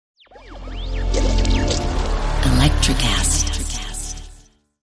Electrocast.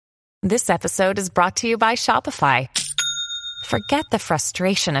 This episode is brought to you by Shopify. Forget the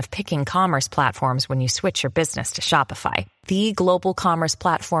frustration of picking commerce platforms when you switch your business to Shopify, the global commerce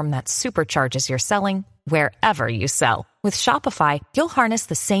platform that supercharges your selling wherever you sell. With Shopify, you'll harness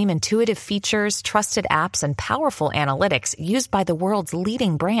the same intuitive features, trusted apps, and powerful analytics used by the world's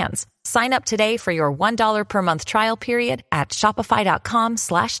leading brands. Sign up today for your $1 per month trial period at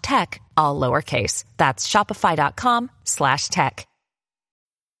shopify.com/tech, all lowercase. That's shopify.com/tech.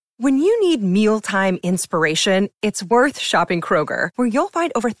 When you need mealtime inspiration, it's worth shopping Kroger, where you'll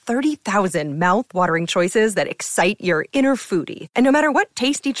find over 30,000 mouth-watering choices that excite your inner foodie. And no matter what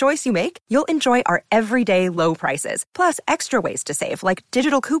tasty choice you make, you'll enjoy our everyday low prices, plus extra ways to save, like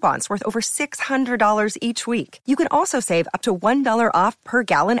digital coupons worth over $600 each week. You can also save up to $1 off per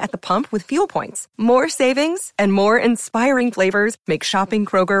gallon at the pump with fuel points. More savings and more inspiring flavors make shopping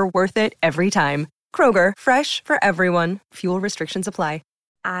Kroger worth it every time. Kroger, fresh for everyone. Fuel restrictions apply.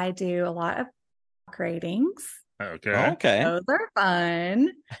 I do a lot of gradings. Okay. Those are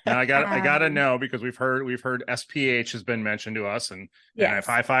fun. Now I got to know, because we've heard SPH has been mentioned to us, and I've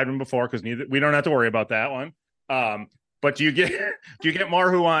high-fived him before, because we don't have to worry about that one. But do you get more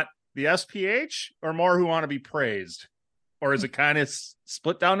who want the SPH or more who want to be praised, or is it kind of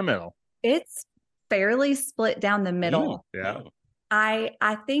split down the middle? It's fairly split down the middle. Yeah.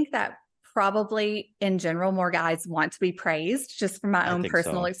 I think that probably in general more guys want to be praised, just from my own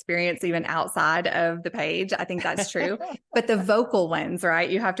personal experience, even outside of the page. I think that's true. But the vocal ones, right?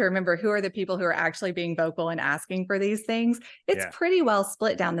 You have to remember, who are the people who are actually being vocal and asking for these things? It's pretty well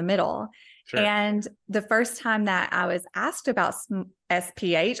split down the middle. Sure. And the first time that I was asked about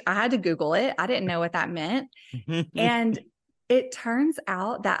SPH, I had to Google it. I didn't know what that meant. And it turns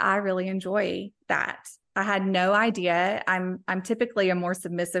out that I really enjoy that. I had no idea. I'm typically a more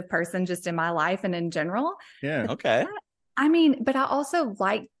submissive person just in my life and in general. Yeah. Okay. But I also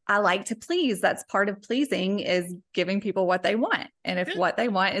like to please. That's part of pleasing, is giving people what they want. And if what they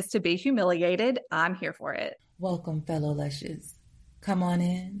want is to be humiliated, I'm here for it. Welcome, fellow Lushes. Come on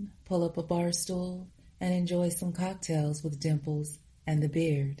in, pull up a bar stool, and enjoy some cocktails with Dimples and the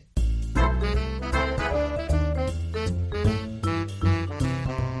Beard.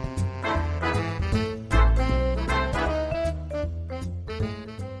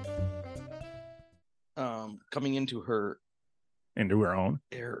 Coming into her own,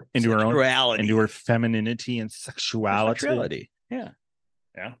 sexuality. into her femininity and sexuality. Yeah.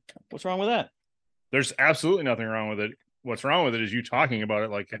 What's wrong with that? There's absolutely nothing wrong with it. What's wrong with it is you talking about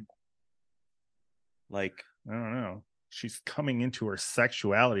it like I don't know. She's coming into her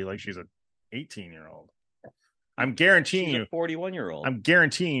sexuality like she's an 18-year-old. I'm guaranteeing she's you, a 41-year-old. I'm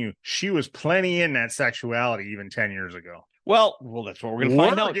guaranteeing you, she was plenty in that sexuality even 10 years ago. Well, that's what we're going to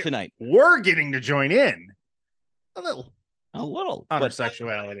find out tonight. We're getting to join in a little on her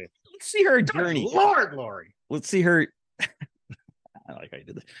sexuality. Let's see her journey. Lord, Lori. Let's see her. I like how you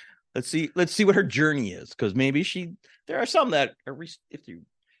did this. Let's see what her journey is, because maybe there are some that are if you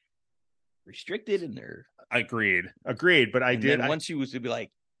restricted and they're agreed. But once you was to be like,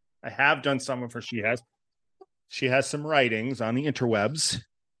 I have done some of her. She has some writings on the interwebs,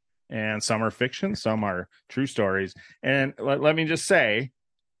 and some are fiction, some are true stories. And let me just say,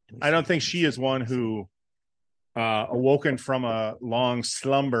 I don't think she is one who awoken from a long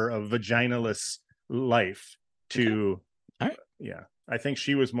slumber of vaginaless life to, I think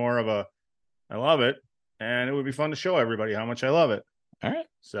she was more of a, I love it, and it would be fun to show everybody how much I love it. All right.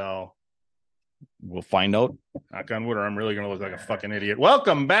 So we'll find out. Knock on wood, or I'm really going to look like a fucking idiot.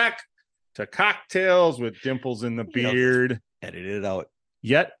 Welcome back to Cocktails with Dimples in the Beard. Edit it out.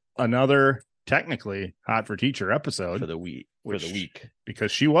 Yet another technically Hot for Teacher episode for the week.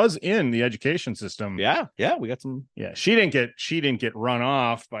 Because she was in the education system. Yeah, we got some. Yeah, she didn't get run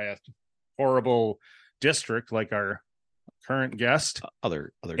off by a horrible district like our current guest,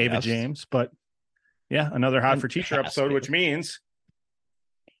 other Ava guests. James. But yeah, another Hot for Teacher episode, which means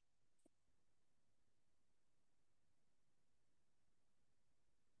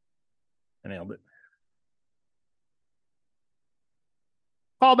I nailed it.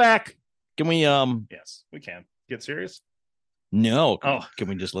 Call back. Can we? Yes, we can. Get serious. No. Can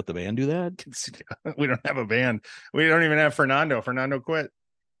we just let the band do that? We don't have a band. We don't even have Fernando. Fernando quit.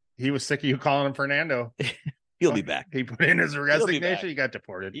 He was sick of you calling him Fernando. He'll be back. He put in his resignation. He got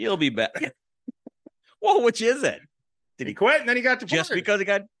deported. He'll be back. Well, which is it? Did he quit and then he got deported? Just because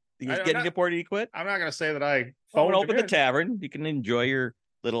he was getting deported, he quit? I'm not going to say that I phoned open the tavern. You can enjoy your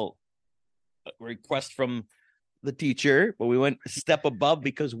little request from the teacher, but we went a step above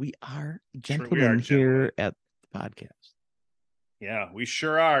because we are gentlemen here at the podcast. Yeah, we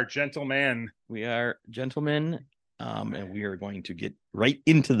sure are, gentlemen. We are gentlemen. And we are going to get right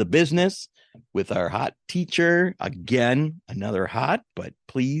into the business with our hot teacher. Again, another hot, but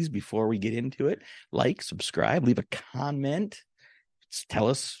please, before we get into it, like, subscribe, leave a comment. Tell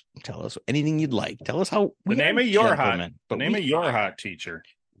us anything you'd like. Tell us how the name of your hot, but the name of your hot teacher.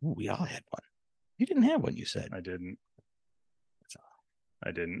 Ooh, we all had one. You didn't have one, you said. I didn't.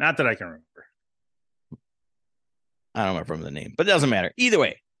 Not that I can remember. I don't remember the name, but it doesn't matter. Either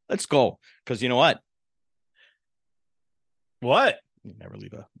way, let's go. Because you know what? What? You never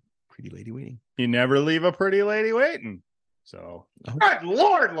leave a pretty lady waiting. You never leave a pretty lady waiting. So, good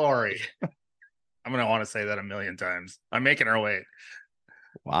Lord, Lori. I'm going to want to say that a million times. I'm making her wait.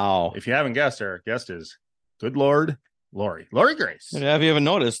 Wow. If you haven't guessed, our guest is good Lord, Lori Grace. Have you ever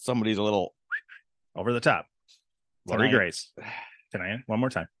noticed somebody's a little over the top? Lori Grace. Tonight, one more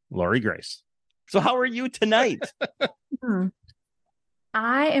time. Lori Grace. So how are you tonight?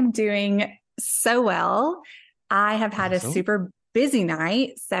 I am doing so well. I have had a super busy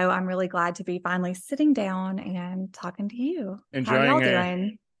night, so I'm really glad to be finally sitting down and talking to you. Enjoying How are y'all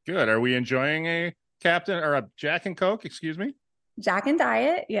doing? Good. Are we enjoying a Captain or a Jack and Coke? Excuse me. Jack and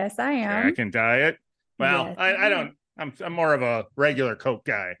Diet. Yes, I am. Jack and Diet. Well, Yes. I don't. I'm more of a regular Coke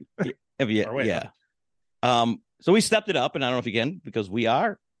guy. Yeah. So we stepped it up, and I don't know if you can, because we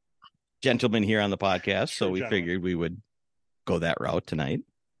are gentlemen here on the podcast. So we figured we would go that route tonight.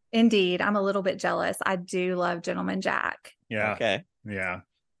 Indeed. I'm a little bit jealous. I do love Gentleman Jack. Yeah. Okay. Yeah.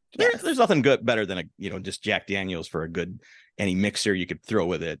 There's nothing better than just Jack Daniels for any mixer you could throw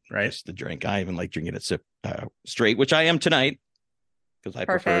with it. Right. Just the drink. I even like drinking it straight, which I am tonight because I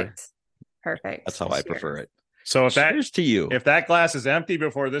prefer. Perfect. That's how I prefer it. So cheers to you. If that glass is empty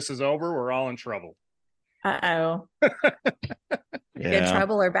before this is over, we're all in trouble. Uh-oh. Yeah. Good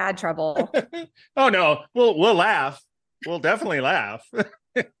trouble or bad trouble? Oh no, we'll laugh. We'll definitely laugh.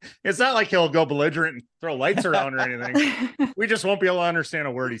 It's not like he'll go belligerent and throw lights around or anything. We just won't be able to understand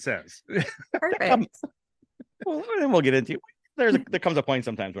a word he says. Perfect. Well, then we'll get into it. There comes a point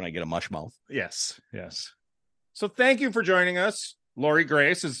sometimes when I get a mush mouth. Yes. So thank you for joining us, Lori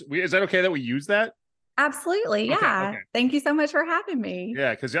Grace. Is that okay that we use that? Absolutely. Yeah. Okay. Thank you so much for having me.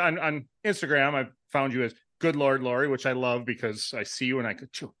 Yeah, because on Instagram I found you as Good Lord Lori, which I love because I see you and I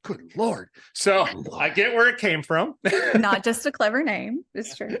go, good Lord. So I get where it came from. Not just a clever name.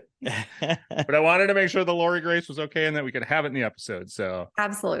 It's true. But I wanted to make sure the Lori Grace was okay and that we could have it in the episode. So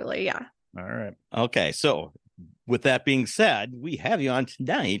absolutely. Yeah. All right. Okay. So with that being said, we have you on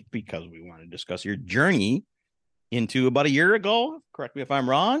tonight because we want to discuss your journey into about a year ago. Correct me if I'm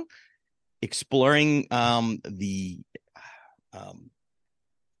wrong. Exploring the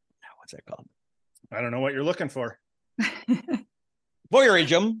what's that called? I don't know what you're looking for.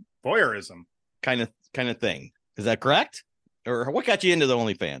 Voyeurism kind of thing. Is that correct? Or what got you into the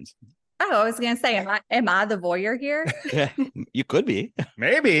OnlyFans? Oh, I was going to say, am I the voyeur here? You could be.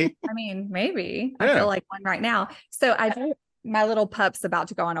 Maybe. I mean, maybe. Yeah. I feel like one right now. So my little pup's about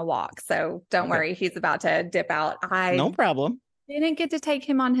to go on a walk. So don't worry. He's about to dip out. No problem. Didn't get to take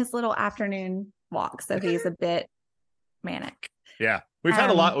him on his little afternoon walk. So he's a bit manic. Yeah. We've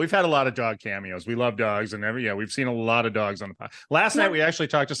had a lot of dog cameos. We love dogs and we've seen a lot of dogs on the podcast. Last night we actually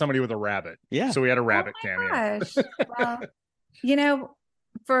talked to somebody with a rabbit. Yeah. So we had a rabbit cameo. Gosh. Well,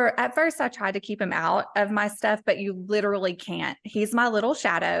 at first I tried to keep him out of my stuff, but you literally can't. He's my little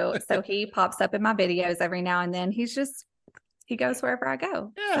shadow. So he pops up in my videos every now and then. He goes wherever I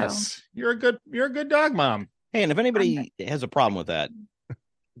go. Yes. So. You're a good dog mom. Hey, and if anybody has a problem with that,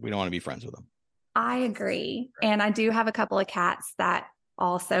 we don't want to be friends with them. I agree. And I do have a couple of cats that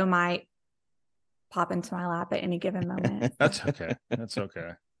also might pop into my lap at any given moment. That's okay.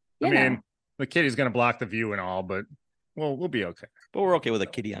 I mean, the kitty's going to block the view and all, but we'll be okay. But we're okay with a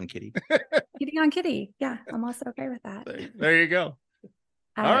kitty on kitty. Kitty on kitty. Yeah, I'm also okay with that. There you go.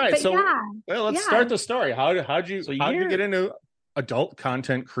 All right. So let's start the story. How'd you get into adult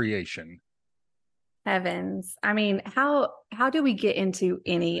content creation? Heavens. I mean, how do we get into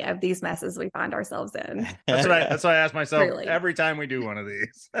any of these messes we find ourselves in? That's what I ask myself Really? Every time we do one of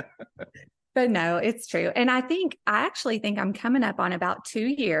these. But no, it's true. And I actually think I'm coming up on about 2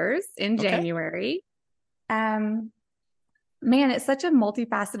 years in January. Man, it's such a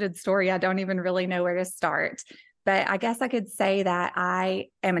multifaceted story. I don't even really know where to start. But I guess I could say that I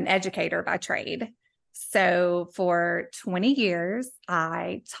am an educator by trade. So for 20 years,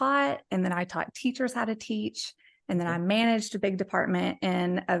 I taught, and then I taught teachers how to teach. And then I managed a big department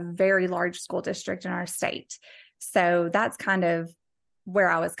in a very large school district in our state. So that's kind of where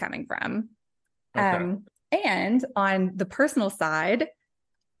I was coming from. Okay. And on the personal side,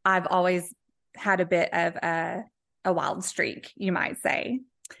 I've always had a bit of a wild streak, you might say.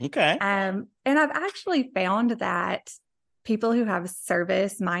 Okay. And I've actually found that people who have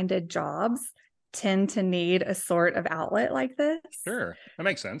service-minded jobs tend to need a sort of outlet like this. Sure. That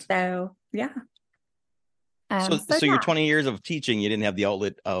makes sense. So, yeah. So your 20 years of teaching, you didn't have the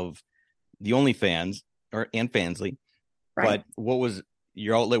outlet of the OnlyFans and Fansly, right. But what was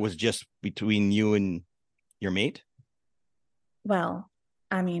your outlet was just between you and your mate? Well,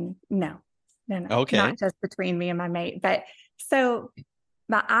 I mean, no. Okay. Not just between me and my mate, but so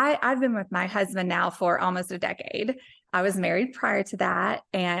I've been with my husband now for almost a decade. I was married prior to that,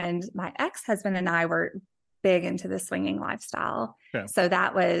 and my ex-husband and I were big into the swinging lifestyle. Okay. So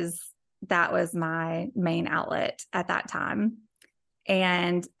that was my main outlet at that time.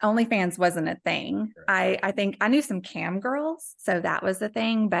 And OnlyFans wasn't a thing. Sure. I think I knew some cam girls, so that was the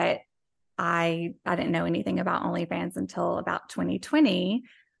thing, but I didn't know anything about OnlyFans until about 2020,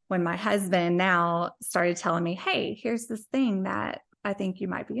 when my husband now started telling me, hey, here's this thing that I think you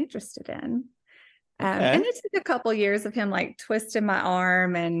might be interested in. And it took a couple years of him like twisting my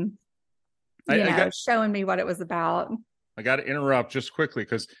arm and, showing me what it was about. I got to interrupt just quickly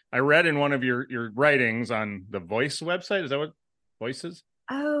because I read in one of your writings on the Voice website. Is that what Voices?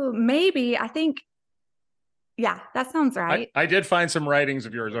 Oh, maybe. I think. Yeah, that sounds right. I did find some writings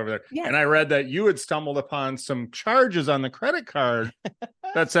of yours over there. Yes. And I read that you had stumbled upon some charges on the credit card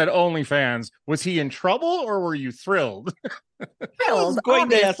that said OnlyFans. Was he in trouble or were you thrilled? I was going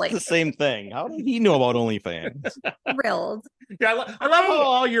to ask the same thing. How did he know about OnlyFans? Thrilled. Yeah, I love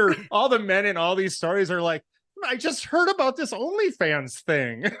how all the men in all these stories are like, I just heard about this OnlyFans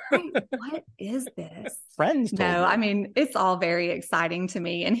thing. What is this? Friends. No, I mean, it's all very exciting to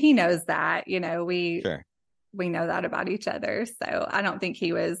me. And he knows that, we know that about each other. So I don't think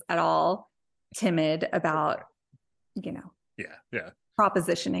he was at all timid about,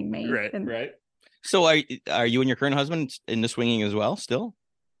 propositioning me. Right. So are you and your current husband into swinging as well still?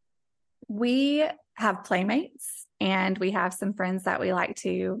 We have playmates and we have some friends that we like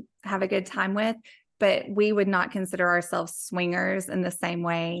to have a good time with, but we would not consider ourselves swingers in the same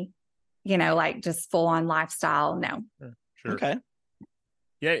way, like just full on lifestyle. No. Sure. Okay.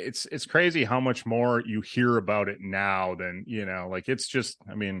 Yeah, it's crazy how much more you hear about it now than, it's just,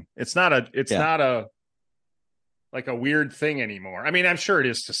 I mean, it's not a like a weird thing anymore. I mean, I'm sure it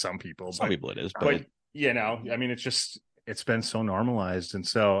is to some people. Some people it is, but I mean, it's been so normalized. And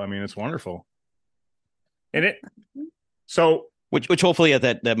so, I mean, it's wonderful. And which hopefully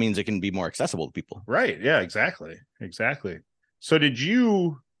that means it can be more accessible to people. Right. Yeah, exactly. So did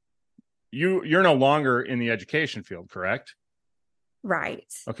you're no longer in the education field, correct?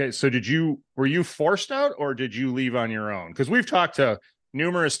 Right. Okay. So were you forced out or did you leave on your own? Because we've talked to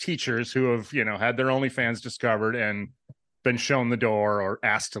numerous teachers who have, had their OnlyFans discovered and been shown the door or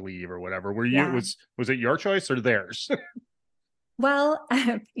asked to leave or whatever. Was it your choice or theirs? Well,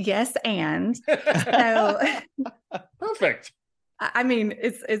 yes. And so perfect. I mean,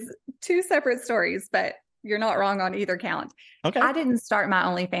 it's two separate stories, but you're not wrong on either count. Okay. I didn't start my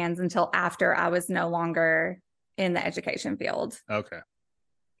OnlyFans until after I was no longer in the education field. Okay.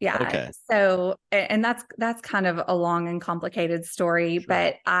 Yeah. Okay. So, and that's kind of a long and complicated story, sure.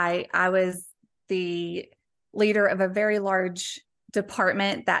 But I was the leader of a very large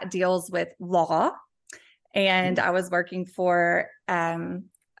department that deals with law. And I was working for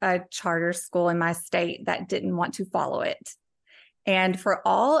a charter school in my state that didn't want to follow it. And for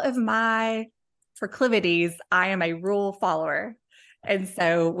all of my proclivities, I am a rule follower. And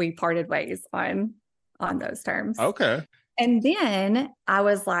so we parted ways on those terms. Okay. And then I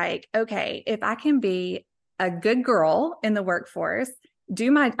was like, okay, if I can be a good girl in the workforce,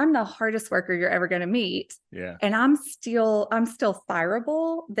 I'm the hardest worker you're ever going to meet. Yeah. And I'm still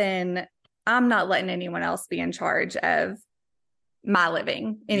fireable, then I'm not letting anyone else be in charge of my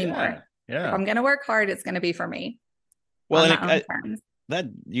living anymore. Yeah. If I'm going to work hard, it's going to be for me. Well, that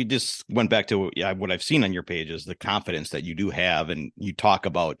you just went back to what I've seen on your page is the confidence that you do have, and you talk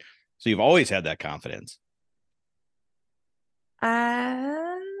about. So you've always had that confidence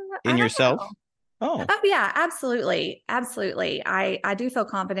in yourself. Oh yeah, absolutely. I do feel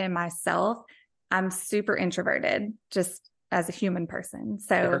confident in myself. I'm super introverted, just as a human person.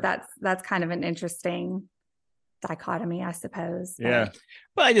 So sure. That's kind of an interesting dichotomy, I suppose. Yeah.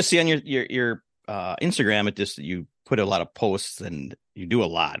 Well, I just see on your Instagram, you put a lot of posts and you do a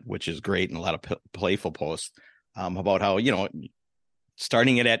lot, which is great, and a lot of playful posts about how,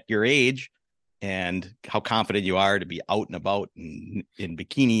 starting it at your age and how confident you are to be out and about and in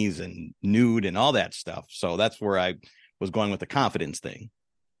bikinis and nude and all that stuff. So that's where I was going with the confidence thing.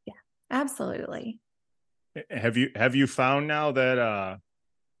 Yeah, absolutely. Have you found now that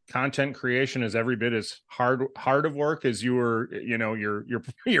content creation is every bit as hard of work as your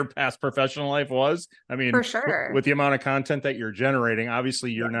past professional life was? I mean, for sure. With the amount of content that you're generating,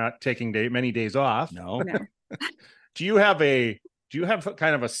 obviously you're not taking many days off. No. Do you have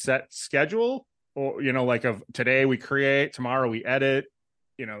kind of a set schedule, or like of today we create, tomorrow we edit,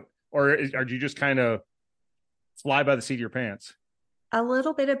 or do you just kind of fly by the seat of your pants? A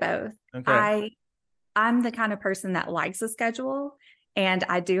little bit of both. Okay. I'm the kind of person that likes a schedule, and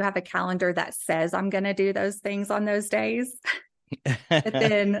I do have a calendar that says I'm going to do those things on those days. But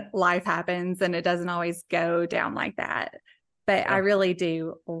then life happens and it doesn't always go down like that. But I really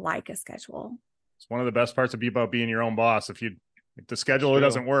do like a schedule. It's one of the best parts about being your own boss. If the schedule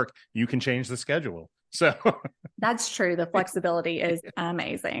doesn't work, you can change the schedule. So that's true. The flexibility is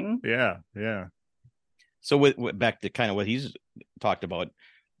amazing. Yeah. Yeah. So with back to kind of what he's talked about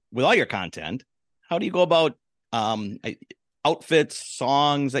with all your content, how do you go about outfits,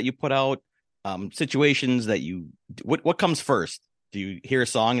 songs that you put out, situations that what comes first? Do you hear a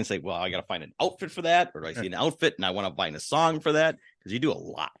song and say, well, I got to find an outfit for that? Or do I see an outfit and I want to find a song for that? Because you do a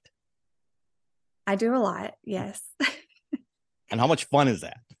lot. I do a lot. Yes. And how much fun is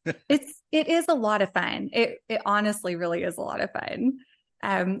that? It is a lot of fun. It honestly really is a lot of fun.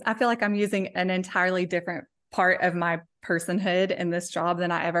 I feel like I'm using an entirely different part of my personhood in this job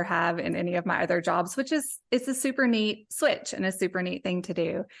than I ever have in any of my other jobs, it's a super neat switch and a super neat thing to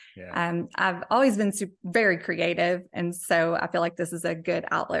do. Yeah. I've always been very creative. And so I feel like this is a good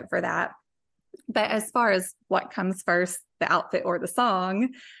outlet for that. But as far as what comes first, the outfit or the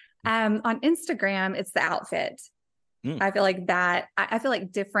song, on Instagram, it's the outfit. I feel like I feel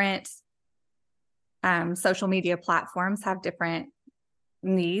like different social media platforms have different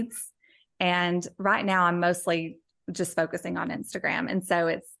needs. And right now I'm mostly just focusing on Instagram. And so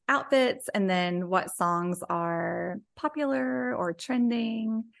it's outfits and then what songs are popular or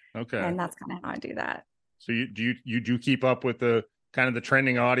trending. Okay. And that's kind of how I do that. So you do keep up with the kind of the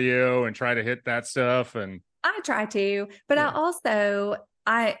trending audio and try to hit that stuff? And I try to, but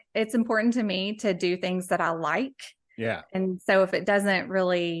yeah. It's important to me to do things that I like. Yeah. And so if it doesn't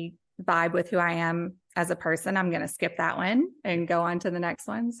really vibe with who I am as a person, I'm going to skip that one and go on to the next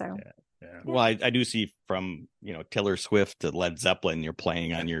one. So yeah. Well, I do see from, Taylor Swift to Led Zeppelin, you're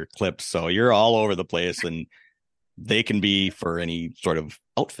playing on your clips. So you're all over the place and they can be for any sort of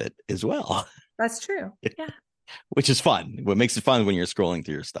outfit as well. That's true. Yeah. Which is fun. What makes it fun when you're scrolling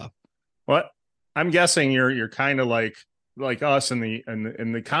through your stuff. Well, I'm guessing you're kind of like us, and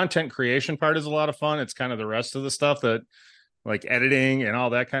the content creation part is a lot of fun. It's kind of the rest of the stuff that like editing and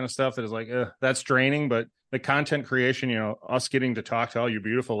all that kind of stuff that is like, that's draining, but the content creation, us getting to talk to all you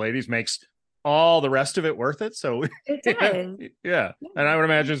beautiful ladies makes all the rest of it worth it. So it does. Yeah. And I would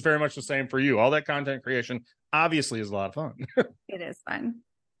imagine it's very much the same for you. All that content creation obviously is a lot of fun. It is fun.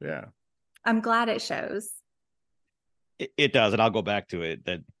 Yeah. I'm glad it shows. It does. And I'll go back to it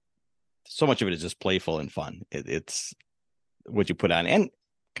that so much of it is just playful and fun. It's what you put on and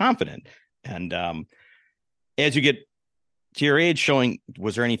confident. And as you get to your age,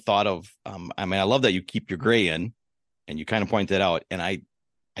 was there any thought of, I love that you keep your gray in and you kind of point that out. And I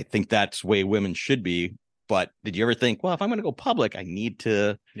think that's the way women should be. But did you ever think, well, if I'm going to go public, I need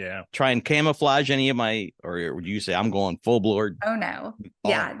to try and camouflage any of or would you say I'm going full blur? Oh, no. Oh.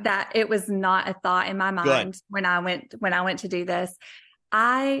 Yeah, that it was not a thought in my mind when I went to do this.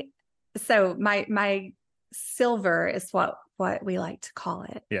 So my silver is what we like to call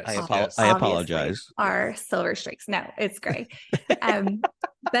it. Yes. I apologize. Our silver streaks. No, it's gray.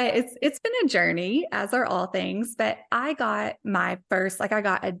 But it's been a journey, as are all things. But I got I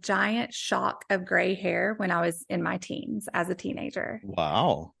got a giant shock of gray hair when I was in my teens as a teenager.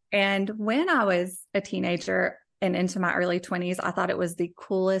 Wow. And when I was a teenager and into my early 20s, I thought it was the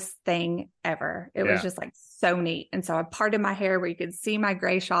coolest thing ever. It was just like so neat. And so I parted my hair where you could see my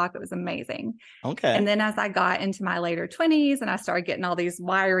gray shock. It was amazing. Okay. And then as I got into my later 20s and I started getting all these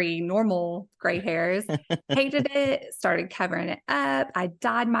wiry, normal gray hairs, hated it, started covering it up. I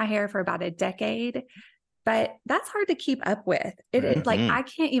dyed my hair for about a decade, but that's hard to keep up with. Like, I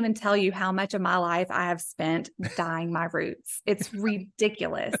can't even tell you how much of my life I have spent dyeing my roots. It's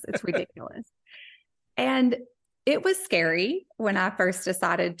ridiculous. It's ridiculous. And it was scary when I first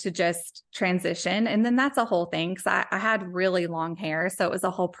decided to just transition. And then that's a whole thing because I had really long hair. So it was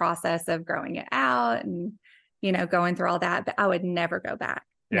a whole process of growing it out and, going through all that. But I would never go back.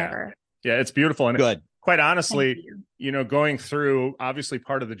 Yeah. Never. Yeah, it's beautiful. And good. quite honestly, going through, obviously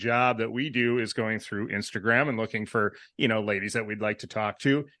part of the job that we do is going through Instagram and looking for, ladies that we'd like to talk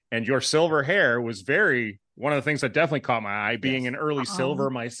to. And your silver hair was one of the things that definitely caught my eye, being an early silver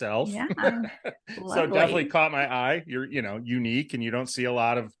myself. Yeah. So definitely caught my eye. You're, unique, and you don't see a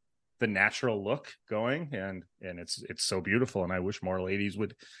lot of the natural look going, and it's so beautiful. And I wish more ladies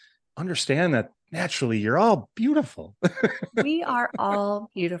would understand that naturally you're all beautiful. We are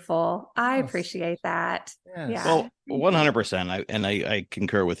all beautiful. I appreciate that. Yes. Yeah. Well, 100%. I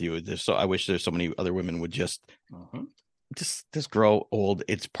concur with you. I wish there's so many other women would just grow old.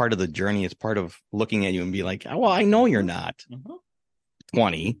 It's part of the journey. It's part of looking at you and be like, oh, well, I know you're not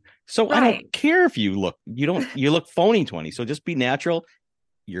 20. So I don't care if you look phony 20. So just be natural.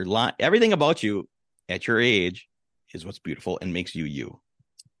 Everything about you at your age is what's beautiful and makes you you.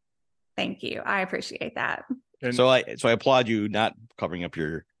 Thank you. I appreciate that. And so I applaud you not covering up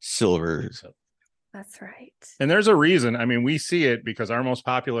your silver. That's right. And there's a reason. I mean, we see it because our most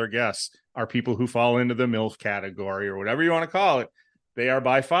popular guests are people who fall into the MILF category or whatever you want to call it. They are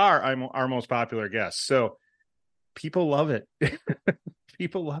by far our most popular guests. So people love it.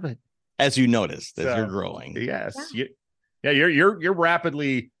 People love it. As you notice that you're growing. Yes. Yeah. You're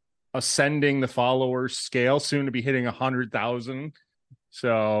rapidly ascending the followers scale, soon to be hitting 100,000.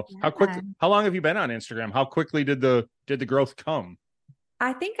 So how long have you been on Instagram? How quickly did the growth come?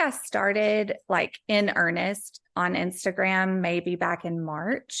 I think I started like in earnest on Instagram maybe back in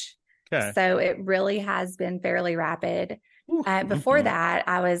March. Okay. So it really has been fairly rapid. Before that,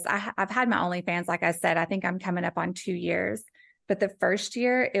 I've had my OnlyFans, like I said, I think I'm coming up on 2 years. But the first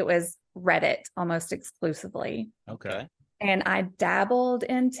year it was Reddit almost exclusively. Okay. And I dabbled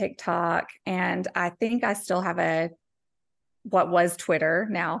in TikTok, and I think I still have what was Twitter,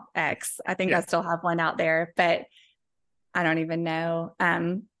 now X. I think I still have one out there, but I don't even know.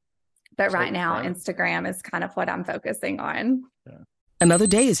 But right now, Instagram is kind of what I'm focusing on. Yeah. Another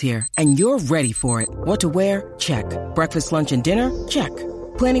day is here, and you're ready for it. What to wear? Check. Breakfast, lunch, and dinner? Check.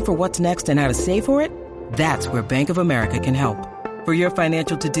 Planning for what's next and how to save for it? That's where Bank of America can help. For your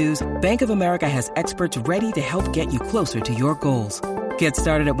financial to-dos, Bank of America has experts ready to help get you closer to your goals. Get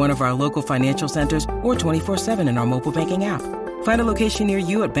started at one of our local financial centers or 24/7 in our mobile banking app. Find a location near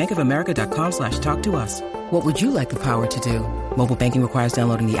you at bankofamerica.com/talktous. What would you like the power to do? Mobile banking requires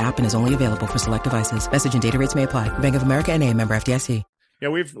downloading the app and is only available for select devices. Message and data rates may apply. Bank of America NA, member FDIC. Yeah,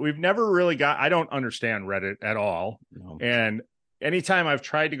 we've never really I don't understand Reddit at all. No. And anytime I've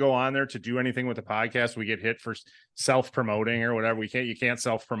tried to go on there to do anything with the podcast, we get hit for self-promoting or whatever. You can't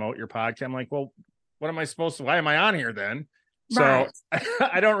self-promote your podcast. I'm like, well, why am I on here then? So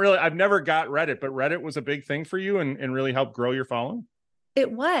I've never got Reddit, but Reddit was a big thing for you and really helped grow your following.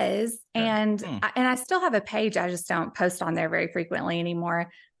 It was. And I still have a page. I just don't post on there very frequently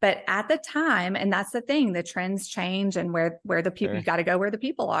anymore. But at the time, and that's the thing, the trends change, and where the people, you got to go where the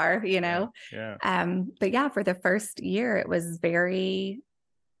people are, Yeah. But yeah, for the first year, it was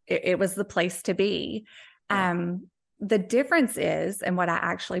it was the place to be. Yeah. The difference is, and what I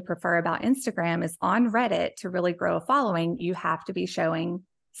actually prefer about Instagram is on Reddit, to really grow a following, you have to be showing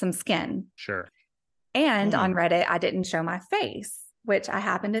some skin. Sure. And on Reddit, I didn't show my face, which I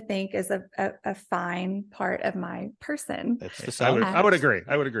happen to think is a fine part of my person. That's the sound. I would agree.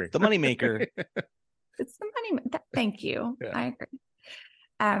 The moneymaker. It's the money. Thank you. Yeah. I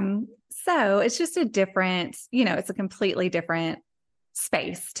agree. So it's just a different, it's a completely different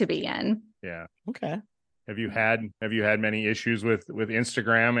space to be in. Yeah. Okay. Have you had many issues with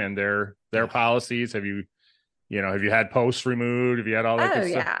Instagram and their policies? Have you had posts removed? Have you had all that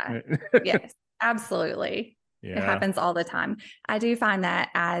good stuff? Yes, absolutely. Yeah. It happens all the time. I do find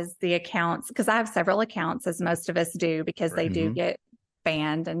that as the accounts, because I have several accounts, as most of us do, because they do get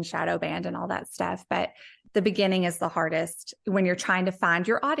banned and shadow banned and all that stuff. But the beginning is the hardest when you're trying to find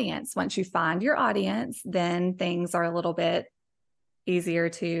your audience. Once you find your audience, then things are a little bit easier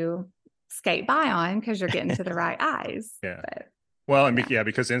to skate by on because you're getting to the right eyes. Yeah. But, well,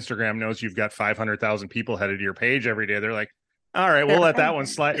 because Instagram knows you've got 500,000 people headed to your page every day. They're like, all right, we'll let that one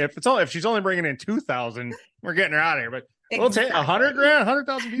slide. If she's only bringing in 2,000, we're getting her out of here. But we'll take 100 grand,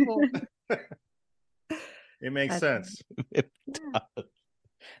 100,000 people. It makes sense.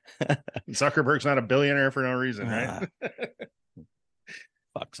 Zuckerberg's not a billionaire for no reason, right?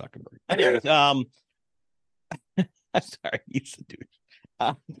 Fuck Zuckerberg. Anyways, I'm sorry, he's a douche.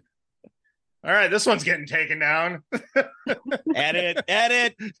 All right, this one's getting taken down. Edit.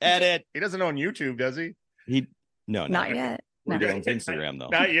 He doesn't own YouTube, does he? Not yet. We're doing Instagram though.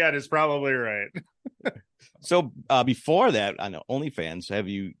 Not yet is probably right. So before that, on OnlyFans,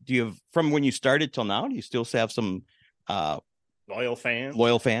 do you have from when you started till now? Do you still have some loyal fans?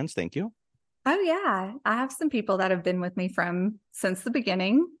 Loyal fans, thank you. Oh yeah. I have some people that have been with me since the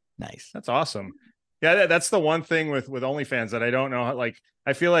beginning. Nice. That's awesome. Yeah, that's the one thing with OnlyFans that I don't know. Like,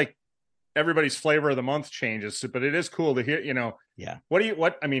 I feel like everybody's flavor of the month changes, but it is cool to hear, Yeah.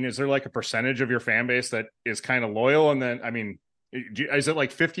 I mean, is there like a percentage of your fan base that is kind of loyal? And then, I mean, is it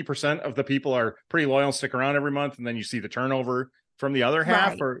like 50% of the people are pretty loyal and stick around every month? And then you see the turnover from the other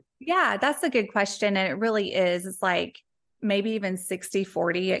half? Right. Or yeah, that's a good question. And it really is. It's like maybe even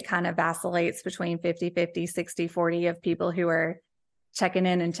 60-40. It kind of vacillates between 50-50, 60-40 of people who are checking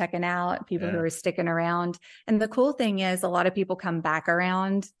in and checking out, people who are sticking around. And the cool thing is a lot of people come back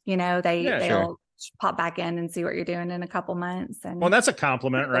around, they'll pop back in and see what you're doing in a couple months. And that's a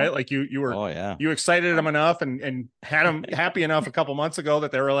compliment, right? Like you were, you excited them enough and had them happy enough a couple months ago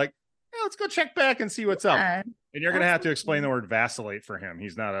that they were like, yeah, let's go check back and see what's up. And you're going to have to explain the word vacillate for him.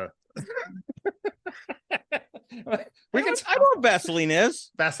 He's not a, I know what Vaseline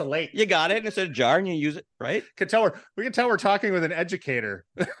is. Vacillate. You got it. It's in a jar and you use it, right? We can tell we're talking with an educator.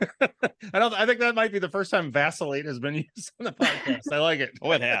 I think that might be the first time vacillate has been used on the podcast. I like it.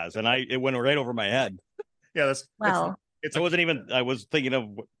 Oh, it has. And it went right over my head. Yeah, I was thinking of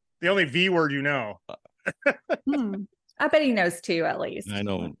the only V word you know. I bet he knows two at least. I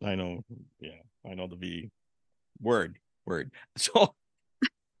know. Yeah, I know the V word. So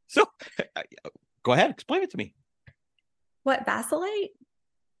go ahead, explain it to me. What, vacillate?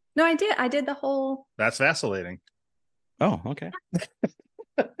 No, I did the whole. That's vacillating. Oh, okay.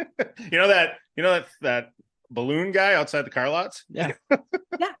 You know that balloon guy outside the car lots? Yeah.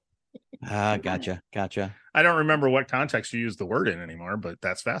 Yeah. Gotcha. I don't remember what context you use the word in anymore, but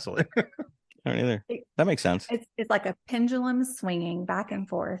that's vacillating. I don't either. That makes sense. It's like a pendulum swinging back and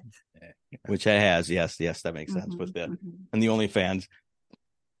forth. Which it has. Yes, that makes sense with that. And the OnlyFans.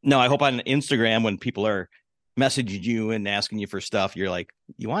 No, I hope on Instagram when people are messaging you and asking you for stuff, you're like,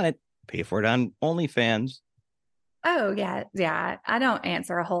 you want it, pay for it on OnlyFans. Oh, yeah. Yeah. I don't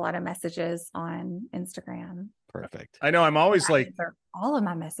answer a whole lot of messages on Instagram. Perfect. I know. I'm always like all of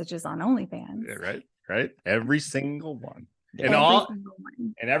my messages on OnlyFans. Yeah, right. Every single one.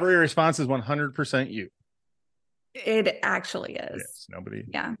 And every response is 100% you. It actually is. Yes, nobody.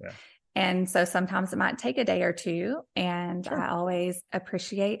 Yeah. And so sometimes it might take a day or two, and I always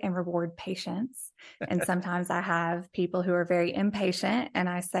appreciate and reward patience. And sometimes I have people who are very impatient, and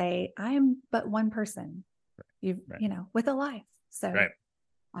I say, I am but one person, with a life. So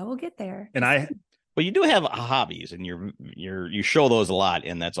I will get there. And well, you do have hobbies, and you show those a lot,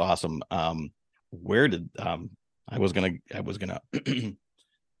 and that's awesome. Where did I was gonna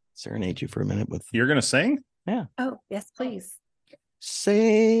serenade you for a minute with. You're gonna sing? Yeah. Oh yes, please.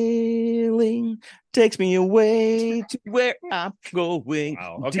 Sailing takes me away to where I'm going.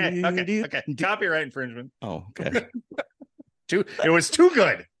 Wow. Okay. Copyright infringement. Oh, okay. It was too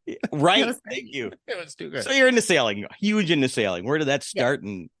good. Right. Thank you. It was too good. So you're into sailing, huge into sailing. Where did that start?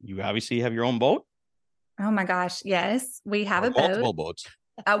 And you obviously have your own boat. Oh my gosh. Yes, we have a boat. Multiple boats.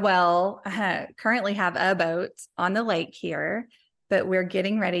 Currently have a boat on the lake here, but we're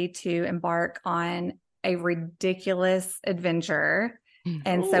getting ready to embark on a ridiculous adventure.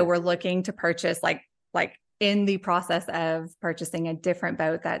 And so we're looking to purchase like in the process of purchasing a different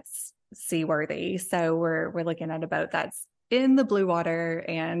boat that's seaworthy. So we're looking at a boat that's in the blue water,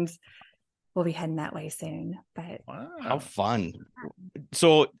 and we'll be heading that way soon. But how fun.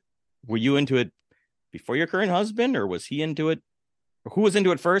 So were you into it before your current husband, or was he into it? Who was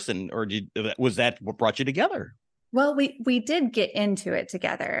into it first, was that what brought you together? Well, we did get into it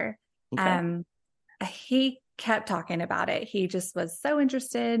together. Okay. He kept talking about it. He just was so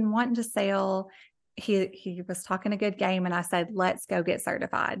interested in wanting to sail. He was talking a good game, and I said, let's go get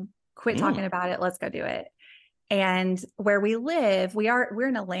certified. Quit talking about it. Let's go do it. And where we live, we're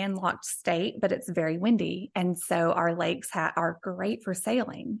in a landlocked state, but it's very windy. And so our lakes are great for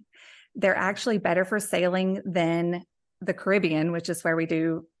sailing. They're actually better for sailing than the Caribbean, which is where we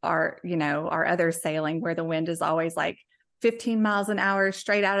do our other sailing, where the wind is always like 15 miles an hour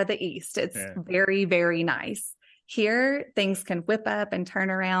straight out of the east. It's very, very nice. Here, things can whip up and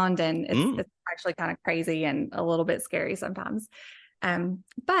turn around, and it's actually kind of crazy and a little bit scary sometimes.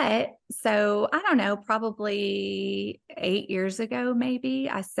 But so I don't know, probably 8 years ago, maybe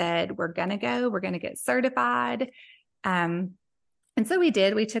I said, we're going to get certified. And so we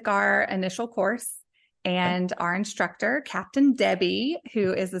did. We took our initial course, and our instructor, Captain Debbie,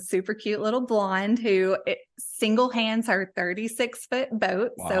 who is a super cute little blonde who single hands her 36-foot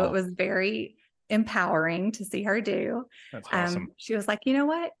boat. Wow. So it was very empowering to see her do. That's awesome. She was like, you know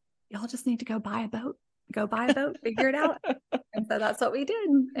what? Y'all just need to go buy a boat, figure it out. And so that's what we did.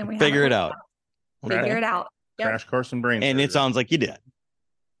 And we figure it out. Figure it out. Yep. Crash course and brain. And it sounds like you did.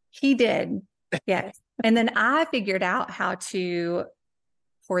 He did. Yes. And then I figured out how to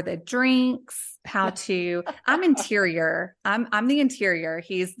pour the drinks, I'm interior. I'm the interior.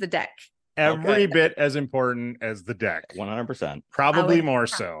 He's the deck. Every bit as important as the deck. 100%. Probably more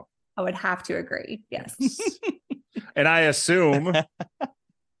so. I would have to agree. Yes. And I assume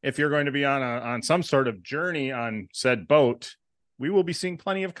if you're going to be on some sort of journey on said boat, we will be seeing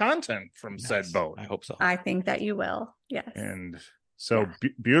plenty of content from said boat. I hope so. I think that you will. Yes. And so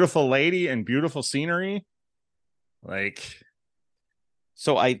beautiful lady and beautiful scenery.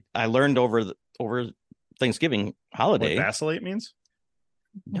 So I learned over Thanksgiving holiday. What vacillate means?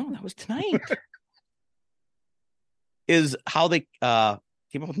 No, that was tonight. Is how they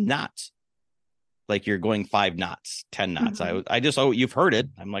came up with knots. Like you're going 5 knots, 10 knots. Mm-hmm. You've heard it.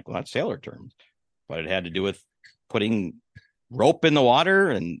 I'm like, well, that's sailor terms, but it had to do with putting rope in the water,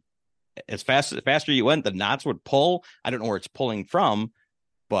 and the faster you went, the knots would pull. I don't know where it's pulling from,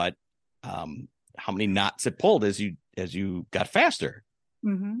 but how many knots it pulled as you got faster,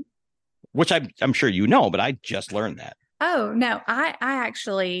 which I'm sure you know, but I just learned that. Oh no, I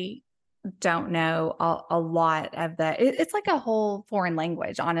actually don't know a lot of that. It's like a whole foreign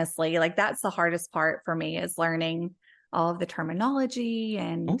language, honestly. Like that's the hardest part for me, is learning all of the terminology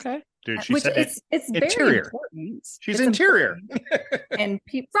and Dude, she which said it's interior. Very important. She's interior. And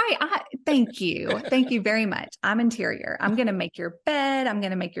thank you very much. I'm interior. I'm going to make your bed. I'm going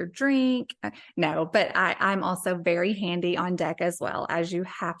to make your drink. No, but I'm also very handy on deck as well, as you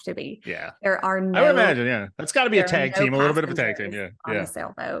have to be. Yeah. There are no. I would imagine. Yeah, that's got to be a tag team. A little bit of a tag team. Yeah. On a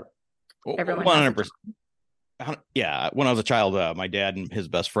sailboat. 100%. Yeah. When I was a child, my dad and his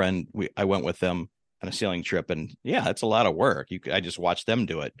best friend, I went with them on a sailing trip, and yeah, it's a lot of work. I just watched them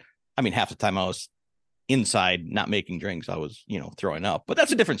do it. I mean, half the time I was inside not making drinks, I was, throwing up, but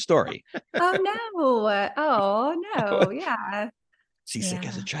that's a different story. Oh no. Yeah. Seasick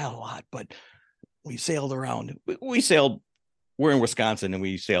as a child a lot, but we sailed around. We're in Wisconsin, and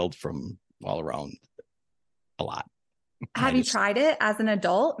we sailed from all around a lot. Have you tried it as an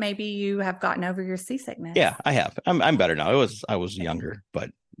adult? Maybe you have gotten over your seasickness. Yeah, I have. I'm better now. I was younger, but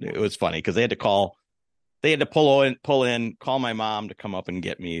it was funny because they had to pull in, call my mom to come up and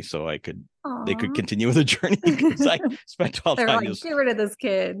get me so they could continue the journey, because I spent all the time just get rid of this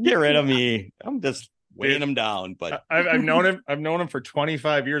kid. Get rid of me. I'm just weighing him down. But I've known him for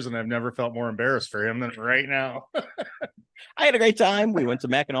 25 years, and I've never felt more embarrassed for him than right now. I had a great time. We went to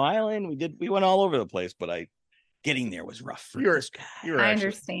Mackinac Island. We went all over the place, but getting there was rough for this guy. I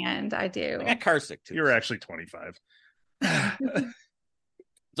understand. I do. I got car sick too. You were actually 25.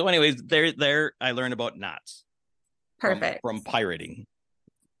 So anyways, there I learned about knots. Perfect. From pirating.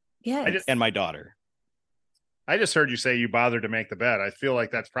 Yes. And my daughter. I just heard you say you bothered to make the bed. I feel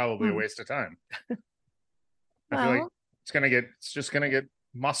like that's probably a waste of time. I feel like it's just gonna get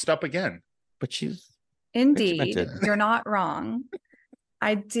mussed up again. But she's indeed, you're not wrong.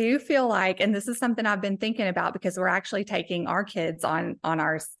 I do feel like, and this is something I've been thinking about because we're actually taking our kids on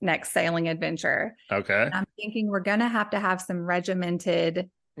our next sailing adventure. Okay. And I'm thinking we're going to have some regimented.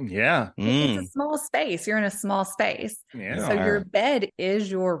 Yeah. It's a small space. You're in a small space. Yeah. So your bed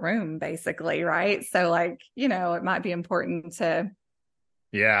is your room, basically, right? So it might be important to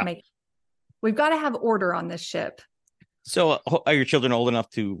we've got to have order on this ship. So are your children old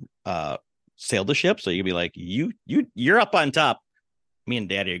enough to sail the ship? So you can be like, you're up on top. Me and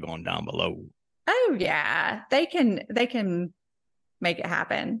Daddy are going down below. Oh yeah, they can make it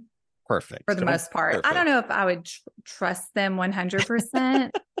happen. Perfect for the most part. Perfect. I don't know if I would trust them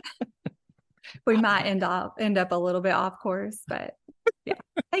 100%. We might end up a little bit off course, but yeah,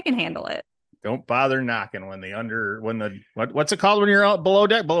 they can handle it. Don't bother knocking when what's it called when you're out below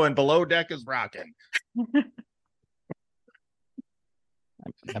deck? Below deck is rocking.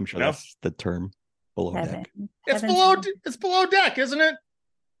 I'm sure that's the term. Below deck. It's below deck, isn't it?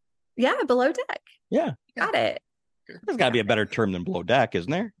 Yeah, below deck. Yeah. Got it. There's got to be a better term than below deck, isn't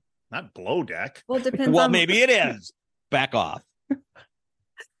there? Not below deck. Well, it depends. Well, maybe it is. Back off.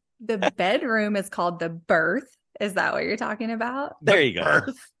 The bedroom is called the berth. Is that what you're talking about? There you go.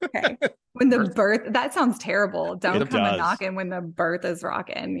 Okay. When the berth, that sounds terrible. Don't come and knocking when the berth is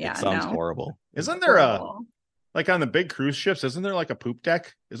rocking. Yeah, it sounds horrible. Isn't there like on the big cruise ships, isn't there like a poop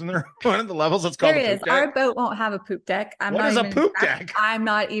deck? Isn't there one of the levels that's called a poop deck? Our boat won't have a poop deck. What is a poop deck? I'm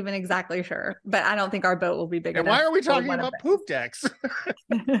not even exactly sure, but I don't think our boat will be big enough. And why are we talking about poop decks?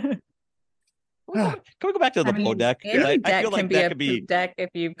 Can we go back to the below deck? Any deck can be a poop deck if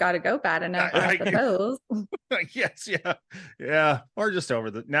you've got to go bad enough, I suppose. Yes, yeah. Or just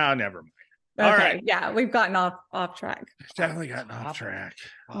over no, never mind. Okay, all right. Yeah, we've gotten off track. Definitely gotten off track.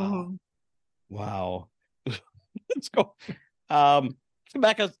 Wow. Let's go.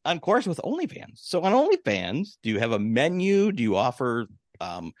 back on course with OnlyFans. So on OnlyFans, do you have a menu? Do you offer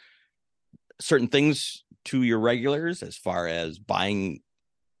certain things to your regulars as far as buying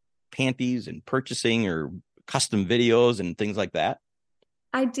panties and purchasing or custom videos and things like that?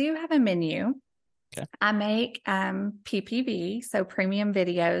 I do have a menu. Okay. I make PPV, so premium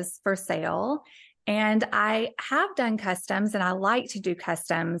videos for sale. And I have done customs and I like to do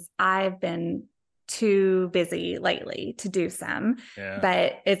customs. I've been too busy lately to do some,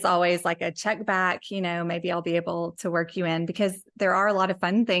 but it's always like a check back, maybe I'll be able to work you in, because there are a lot of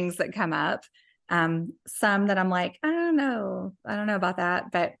fun things that come up. Some that I'm like, I don't know about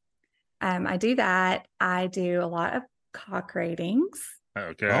that, but I do that. I do a lot of cock ratings.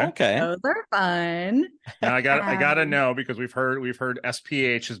 Okay. Those are fun. Now I got to know, because we've heard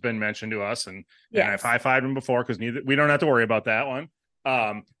SPH has been mentioned to us, and I've high-fived him before, because we don't have to worry about that one.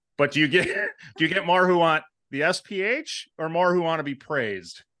 But do you get more who want the SPH or more who want to be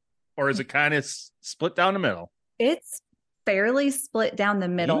praised, or is it kind of split down the middle? It's fairly split down the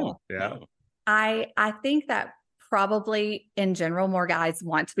middle. Yeah. I think that probably in general, more guys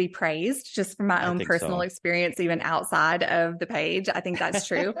want to be praised, just from my own personal experience, even outside of the page. I think that's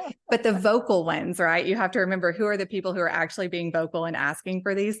true. But the vocal ones, right? You have to remember, who are the people who are actually being vocal and asking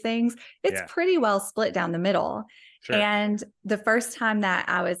for these things. It's pretty well split down the middle. Sure. And the first time that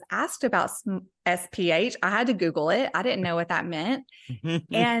I was asked about SPH, I had to Google it. I didn't know what that meant.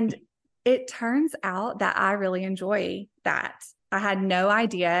 And it turns out that I really enjoy that. I had no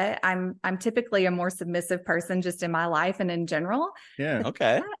idea. I'm typically a more submissive person just in my life and in general. Yeah.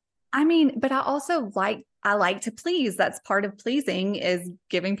 Okay. But I also like to please. That's part of pleasing, is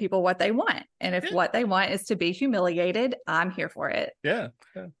giving people what they want. And if what they want is to be humiliated, I'm here for it. Yeah.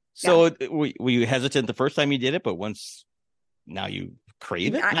 So were you hesitant the first time you did it, but now you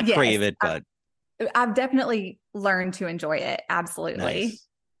crave it? Not crave it, but I've definitely learned to enjoy it. Absolutely. Nice.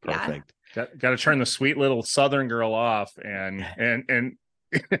 Perfect. Got to turn the sweet little Southern girl off and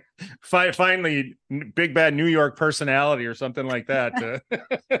finally big bad New York personality or something like that.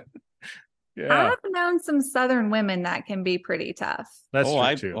 I've known some Southern women that can be pretty tough. That's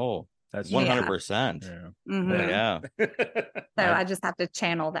true too. That's 100%. Yeah. Mm-hmm. Yeah. So I just have to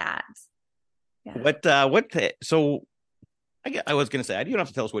channel that. Yeah. So I was going to say, you don't have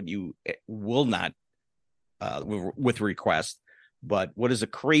to tell us what you will not with requests, but what is the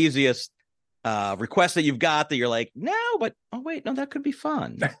craziest request that you've got that you're like, no, but that could be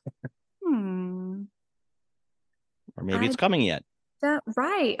fun. Or maybe it's coming yet.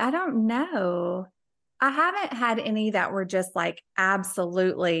 Right. I don't know. I haven't had any that were just like,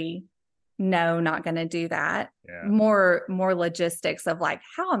 absolutely no, not going to do that. Yeah. More logistics of like,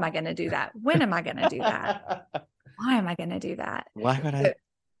 how am I going to do that? When am I going to do that? Why am I going to do that? Why would I?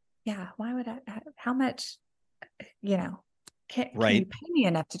 Yeah. Why would I? How much, can you pay me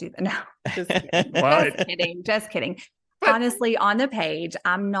enough to do that? No, just kidding. Just kidding. Honestly, on the page,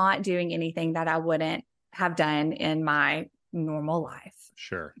 I'm not doing anything that I wouldn't have done in my normal life.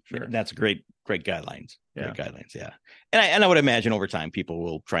 Sure. That's great guidelines. Yeah. Great guidelines. Yeah. And I would imagine over time people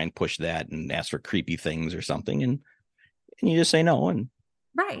will try and push that and ask for creepy things or something, and you just say no. And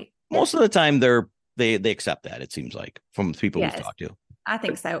most of the time they accept that, it seems like, from the people we've talked to. I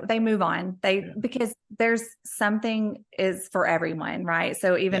think so. They move on. Because there's something is for everyone, right?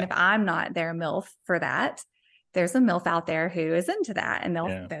 So even if I'm not their MILF for that, there's a MILF out there who is into that, and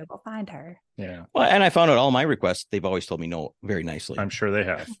they'll go find her. Yeah. Well, and I found out all my requests, they've always told me no very nicely. I'm sure they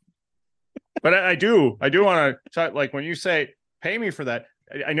have. But I do want to, like, when you say pay me for that,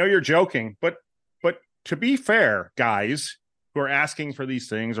 I know you're joking, but to be fair, guys who are asking for these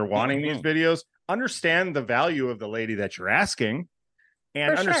things or wanting these videos, understand the value of the lady that you're asking,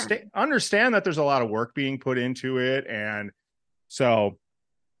 and understand that there's a lot of work being put into it. And so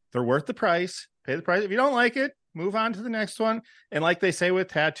they're worth the price. Pay the price. If you don't like it, move on to the next one. And like they say with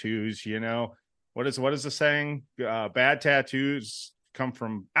tattoos, what is the saying? Bad tattoos come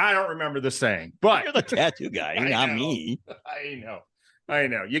from, I don't remember the saying, but you're the tattoo guy, not me. I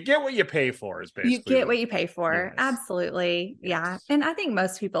know. You get what you pay for, is basically. You get what you pay for. Yes. Absolutely. Yes. Yeah. And I think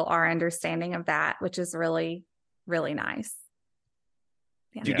most people are understanding of that, which is really, really nice.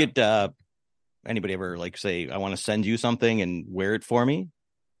 Yeah. Do you get anybody ever say, I want to send you something and wear it for me?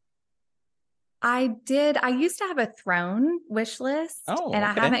 I did. I used to have a throne wish list, and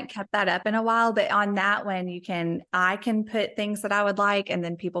I haven't kept that up in a while, but on that one, I can put things that I would like, and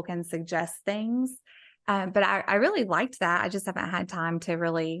then people can suggest things. But I really liked that. I just haven't had time to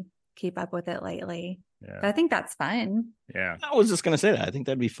really keep up with it lately. Yeah. But I think that's fun. Yeah. I was just going to say that. I think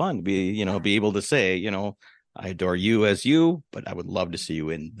that'd be fun to be, be able to say, I adore you as you, but I would love to see you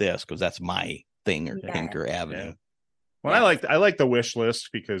in this, because that's my thing or kink or avenue. Well, I like the wish list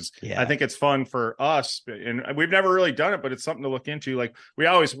because I think it's fun for us, and we've never really done it, but it's something to look into. Like we're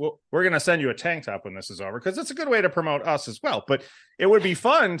going to send you a tank top when this is over because it's a good way to promote us as well. But it would be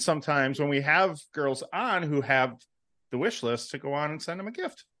fun sometimes when we have girls on who have the wish list to go on and send them a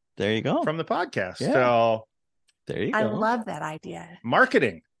gift. There you go. From the podcast. Yeah. So there you go. I love that idea.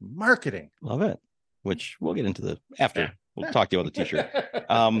 Marketing. Love it. Which we'll get into after. Yeah. We'll talk to you about the t-shirt.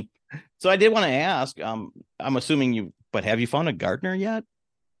 So I did want to ask, I'm assuming but have you found a gardener yet?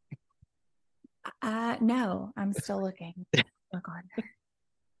 No, I'm still looking for a gardener.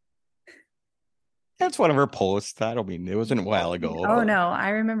 That's one of her posts. It wasn't a while ago. Oh, no, I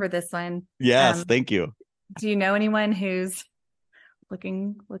remember this one. Yes, thank you. Do you know anyone who's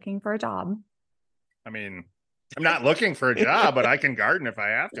looking for a job? I mean, I'm not looking for a job, but I can garden if I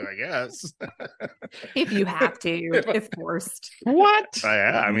have to, I guess. If you have to, if forced. What?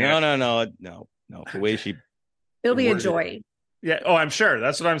 I mean, no. The way she... It'll be a joy. Yeah. Oh, I'm sure.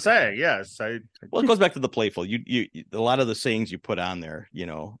 That's what I'm saying. Yes. Well, it goes back to the playful. You a lot of the sayings you put on there,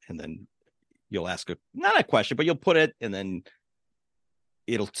 and then you'll ask not a question, but you'll put it, and then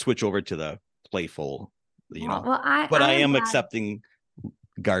it'll switch over to the playful. Well, I am accepting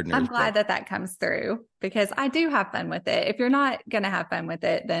gardeners. I'm glad that comes through because I do have fun with it. If you're not going to have fun with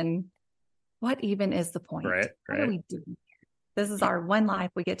it, then what even is the point? Right. What are we doing? This is our one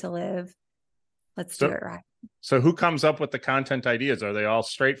life we get to live. Let's do it right. So who comes up with the content ideas? Are they all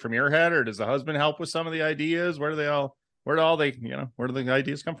straight from your head, or does the husband help with some of the ideas? Where do the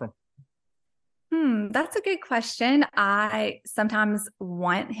ideas come from? That's a good question. I sometimes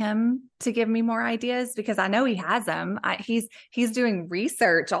want him to give me more ideas because I know he has them. He's doing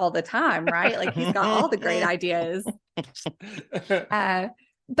research all the time, right? Like he's got all the great ideas. But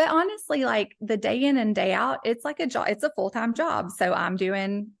honestly, like the day in and day out, it's like a job. It's a full-time job. So I'm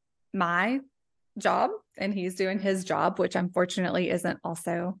doing my job and he's doing his job, which unfortunately isn't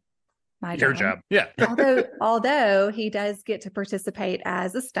also your job. Yeah. although he does get to participate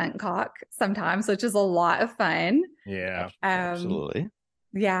as a stunt cock sometimes, which is a lot of fun. Yeah. Absolutely.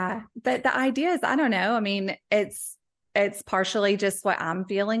 Yeah. But the ideas, I don't know. I mean, it's partially just what I'm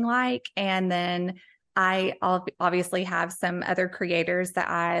feeling like. And then I'll obviously have some other creators that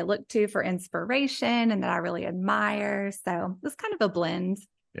I look to for inspiration and that I really admire. So it's kind of a blend.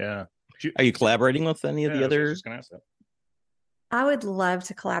 Yeah. Are you collaborating with any of the others? I would love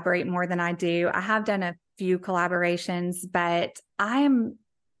to collaborate more than I do. I have done a few collaborations, but I am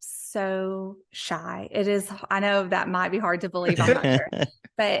so shy. I know that might be hard to believe, I'm not sure,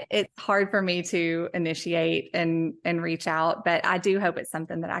 but it's hard for me to initiate and reach out, but I do hope it's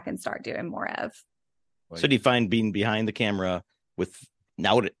something that I can start doing more of. So do you find being behind the camera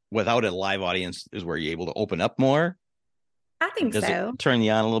without a live audience is where you're able to open up more? I think Does so. It turn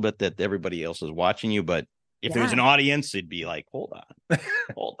you on a little bit that everybody else is watching you, but if there's an audience, it'd be like, hold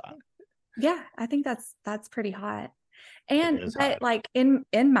on. Yeah, I think that's pretty hot. But like in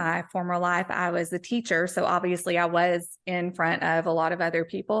my former life, I was a teacher. So obviously I was in front of a lot of other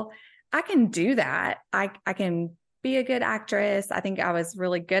people. I can do that. I can be a good actress. I think I was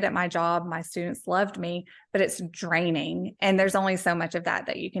really good at my job. My students loved me, but it's draining. And there's only so much of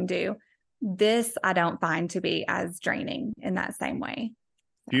that you can do. This I don't find to be as draining in that same way.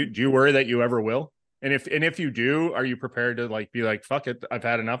 Do you worry that you ever will? And if you do, are you prepared to be like, fuck it, I've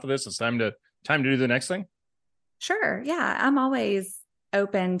had enough of this. It's time to do the next thing? Sure. Yeah. I'm always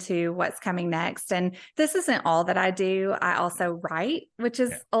open to what's coming next. And this isn't all that I do. I also write, which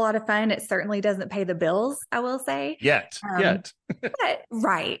is a lot of fun. It certainly doesn't pay the bills, I will say. Yet. But,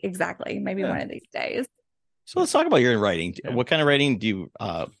 right. Exactly. Maybe one of these days. So let's talk about your writing. Yeah. What kind of writing do you,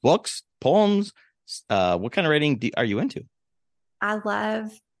 books, poems? What kind of writing are you into? I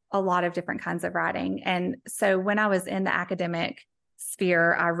love a lot of different kinds of writing. And so when I was in the academic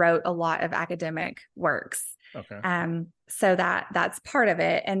sphere, I wrote a lot of academic works. Okay. So that's part of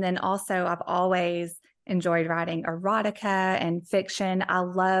it. And then also I've always enjoyed writing erotica and fiction. I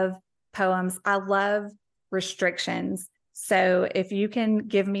love poems. I love restrictions. So if you can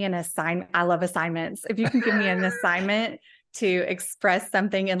give me an assignment, I love assignments. If you can give me an assignment to express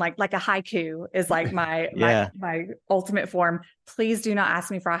something in like a haiku is like my ultimate form. Please do not ask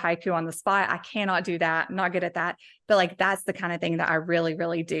me for a haiku on the spot. I cannot do that. I'm not good at that. But that's the kind of thing that I really,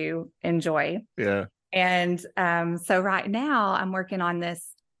 really do enjoy. Yeah. And so right now I'm working on this.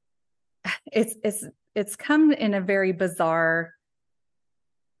 It's come in a very bizarre,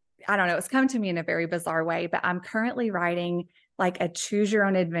 I don't know, it's come to me in a very bizarre way, but I'm currently writing like a choose your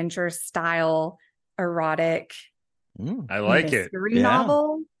own adventure style erotic I like mystery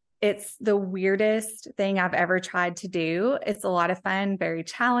novel. It's the weirdest thing I've ever tried to do. It's a lot of fun, very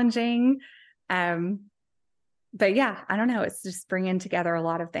challenging. But yeah, I don't know. It's just bringing together a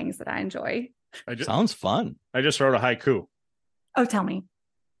lot of things that I enjoy. Sounds fun. I just wrote a haiku. Oh, tell me.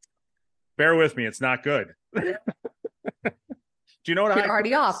 Bear with me. It's not good. Do you know what You're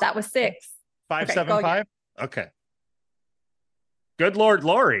already off. That was 6. 575? Okay. Good Lord,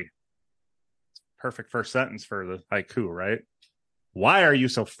 Lori. Perfect first sentence for the haiku, right? Why are you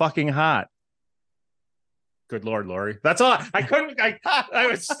so fucking hot? Good Lord, Lori. That's all. I couldn't. I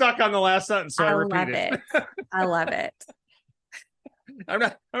was stuck on the last sentence, so I repeated it. I love it. I'm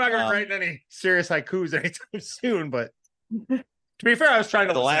not going to write any serious haikus anytime soon, but to be fair, I was trying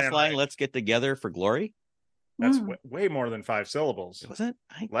to. The last line, let's get together for glory. That's way more than 5 syllables. Was it?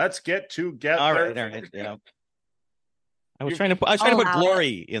 Let's get together. All right. Yeah. I was trying to put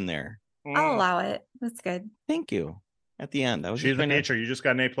glory in there. I'll allow it. That's good. Thank you. At the end, She's a nature. You just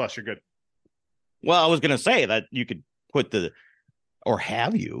got an A+. You're good. Well, I was going to say that you could put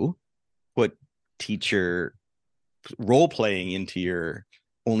have you put teacher role playing into your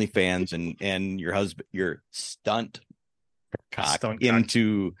OnlyFans and your husband, your stunt cock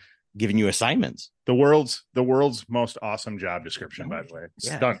into giving you assignments. The world's most awesome job description, by the way.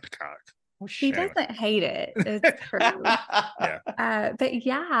 Yeah. Stunt cock. She doesn't hate it. It's true. Yeah. But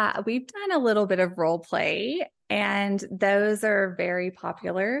yeah, we've done a little bit of role play, and those are very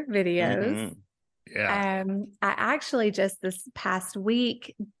popular videos. Mm-hmm. Yeah. I actually just this past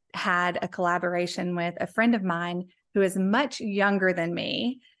week had a collaboration with a friend of mine who is much younger than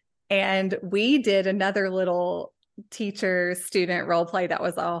me. And we did another little teacher student role play that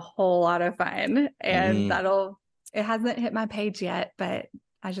was a whole lot of fun. And it hasn't hit my page yet, but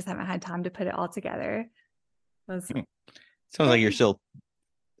I just haven't had time to put it all together. Sounds like you're still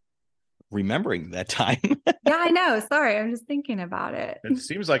remembering that time. Yeah, I know. Sorry, I'm just thinking about it. It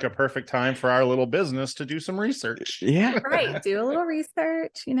seems like a perfect time for our little business to do some research. Yeah, right. Do a little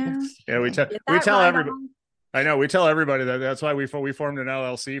research. Yeah, we tell everybody. I know we tell everybody that's why we formed an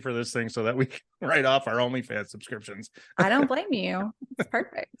LLC for this thing, so that we can write off our OnlyFans subscriptions. I don't blame you. It's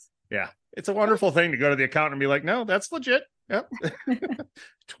perfect. Yeah, it's a wonderful thing to go to the accountant and be like, no, that's legit. Yep.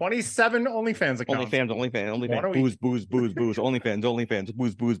 27 OnlyFans accounts. OnlyFans. Booze.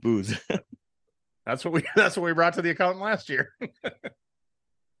 OnlyFans. Booze. That's what we brought to the accountant last year.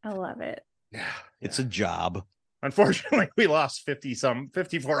 I love it. Yeah. It's a job. Unfortunately, we lost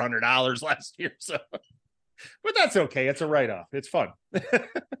 $5,400 last year. So, but that's okay. It's a write-off. It's fun.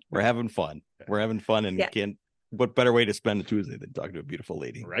 We're having fun. And what better way to spend a Tuesday than talking to a beautiful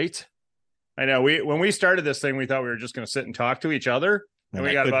lady? Right. I know. When we started this thing, we thought we were just going to sit and talk to each other. And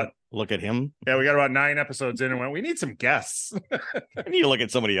we got look at him. Yeah, we got about 9 episodes in and went, we need some guests. I need to look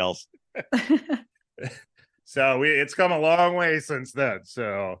at somebody else. So it's come a long way since then.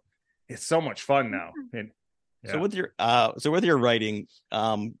 So it's so much fun now. And, yeah. So with your writing,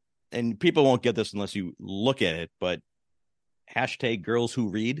 and people won't get this unless you look at it, but hashtag girls who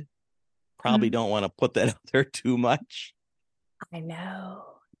read, probably don't want to put that out there too much. I know.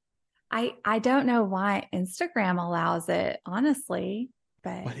 I don't know why Instagram allows it, honestly,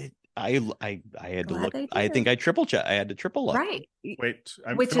 but I had to look. I think I triple check. I had to triple look. Right. Wait,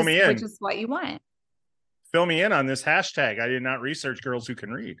 which is what you want. Fill me in on this hashtag. I did not research girls who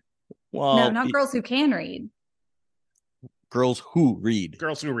can read. Well, no, not girls who can read. Girls who read.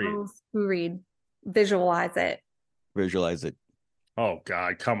 Girls who read. Girls who read. Visualize it. Oh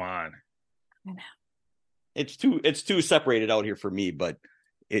God, come on. I know. It's too separated out here for me, but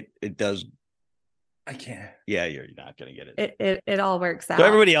it does. I can't. Yeah, you're not gonna get it. It all works out. So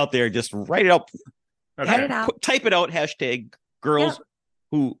everybody out there, just write it out. Okay. Write it out. Type it out. Hashtag girls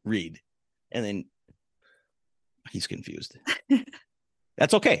who read, and then he's confused.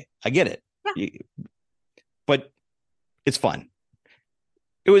 That's okay. I get it. Yeah. But it's fun.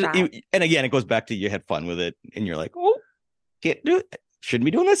 It was, and again, it goes back to you had fun with it, and you're like, oh, can't do it. Shouldn't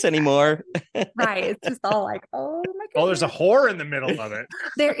be doing this anymore. Right. It's just all like, oh my goodness. Oh, there's a whore in the middle of it.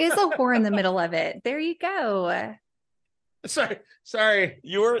 There is a whore in the middle of it. There you go. Sorry.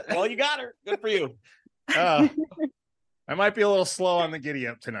 You got her. Good for you. I might be a little slow on the giddy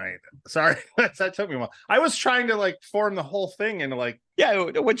up tonight. Sorry. That took me a while. I was trying to form the whole thing into what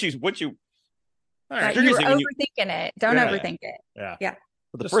you all right, you're overthinking it. Don't overthink it. Yeah.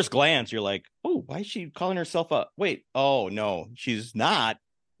 But the first glance, you're like, oh, why is she calling herself a... Wait, oh, no, she's not.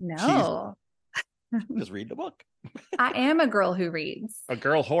 No. Just read the book. I am a girl who reads. A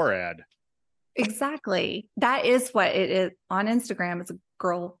girl whore ad. Exactly. That is what it is on Instagram. It's a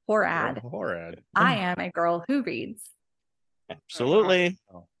girl whore ad. Whore ad. I am a girl who reads. Absolutely.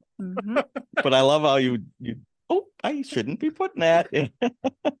 Mm-hmm. But I love how you I shouldn't be putting that in.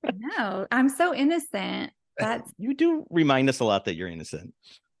 No, I'm so innocent. You do remind us a lot that you're innocent.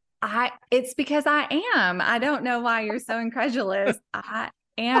 It's because I am. I don't know why you're so incredulous. I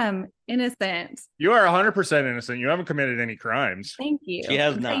am innocent. You are 100% innocent. You haven't committed any crimes. Thank you. She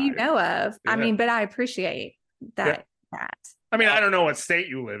has that not. you know of. Yeah. I mean, but I appreciate that. I mean, I don't know what state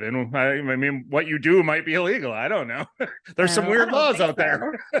you live in. I mean, what you do might be illegal. I don't know. There's some weird laws out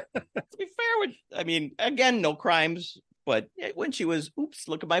there. To be fair, I mean, again, no crimes. But when she was,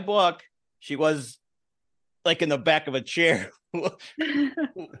 look at my book. She was like in the back of a chair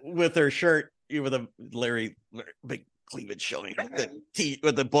with her shirt with a Larry big cleavage showing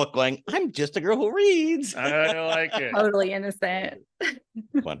with the book going, I'm just a girl who reads. I like it. Totally innocent.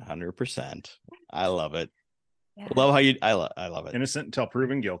 100%. I love it. Yeah. Love how you I love it. Innocent until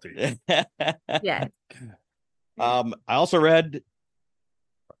proven guilty. Yes. I also read,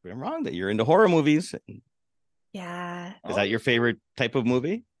 I'm wrong, that you're into horror movies. Yeah. Is that your favorite type of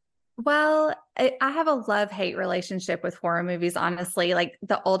movie? Well, I have a love-hate relationship with horror movies, honestly. Like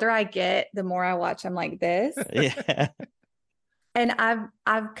the older I get, the more I watch them like this. Yeah. And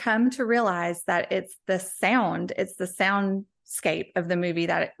I've come to realize that it's the soundscape of the movie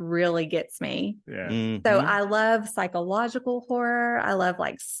that really gets me. Yeah. Mm-hmm. So I love psychological horror. I love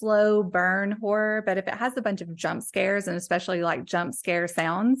like slow burn horror, but if it has a bunch of jump scares and especially like jump scare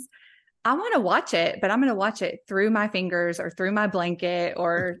sounds, I want to watch it, but I'm going to watch it through my fingers or through my blanket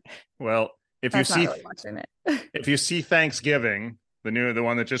or. Well, if you see Thanksgiving, the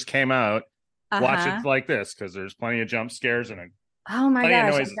one that just came out, watch it like this because there's plenty of jump scares and oh my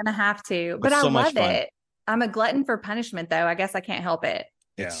gosh, I'm going to have to. But I love it. I'm a glutton for punishment, though. I guess I can't help it.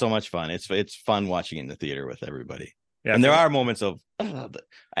 Yeah. It's so much fun. It's fun watching in the theater with everybody. Yeah, and there are moments of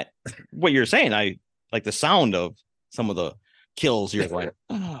what you're saying. I like the sound of some of the kills. You're like,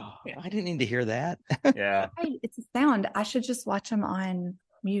 oh, I didn't need to hear that. Yeah. Hey, it's a sound. I should just watch them on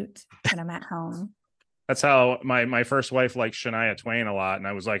mute when I'm at home. That's how my first wife liked Shania Twain a lot. And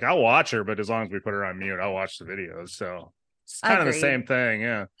I was like, I'll watch her, but as long as we put her on mute, I'll watch the videos. So it's kind of the same thing.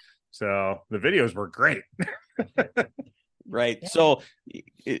 Yeah. So the videos were great. Right. Yeah. So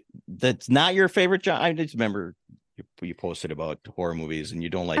that's not your favorite genre. I just remember you posted about horror movies and you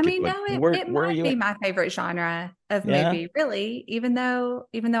don't like it. I mean, no, it might be my favorite genre of movie, really, even though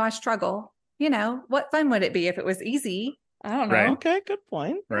I struggle. What fun would it be if it was easy? I don't know. Right. Okay, good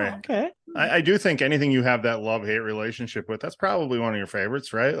point. Right. Okay. I do think anything you have that love-hate relationship with, that's probably one of your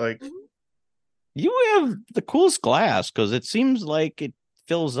favorites, right? Like you have the coolest glass because it seems like it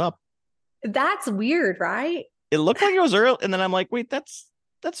fills up. That's weird, right? It looked like it was early, and then I'm like, wait, that's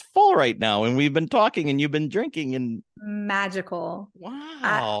full right now, and we've been talking, and you've been drinking, and magical.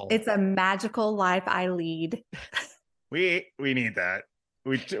 Wow, it's a magical life I lead. We need that.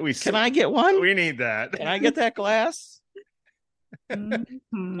 We can I get one? We need that. Can I get that glass?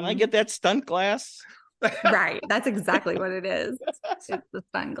 Mm-hmm. Can I get that stunt glass? Right, that's exactly what it is. It's the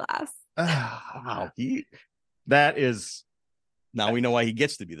stunt glass. Wow, that is. Now we know why he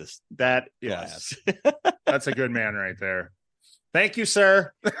gets to be this. That yes, that's a good man right there. Thank you,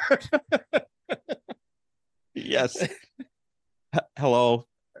 sir. Yes. Hello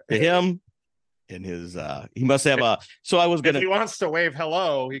to him and his. He must have a. So I was gonna. If he wants to wave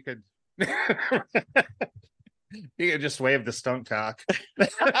hello, he could. He could just wave the stunt cock. We'd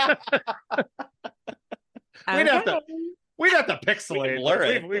have to pixelate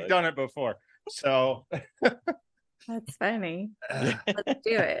it. We've done it before, so. That's funny. Let's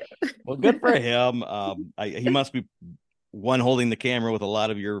do it. Well, good for him. He must be one holding the camera with a lot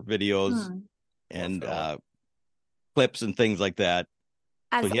of your videos and clips and things like that.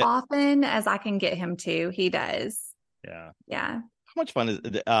 As often as I can get him to, he does. Yeah. Yeah. How much fun is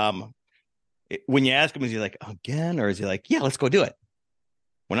it? When you ask him, is he like, again? Or is he like, yeah, let's go do it?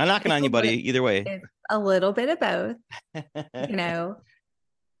 We're not knocking on you, buddy. Either way. It's a little bit of both.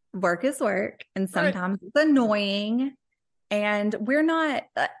 Work is work, and sometimes it's annoying. And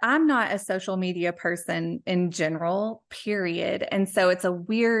I'm not a social media person in general, period. And so it's a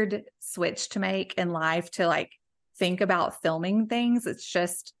weird switch to make in life to like think about filming things.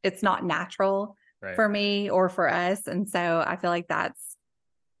 It's not natural for me or for us. And so I feel like that's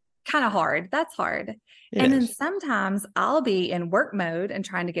kind of hard. That's hard. And then sometimes I'll be in work mode and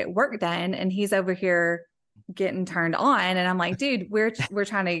trying to get work done, and he's over here getting turned on, and I'm like, dude, we got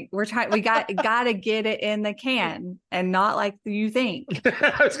to get it in the can and not like you think.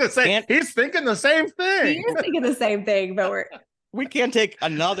 I was gonna say he's thinking the same thing. He is thinking the same thing, but we can't take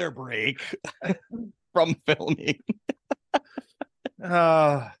another break from filming.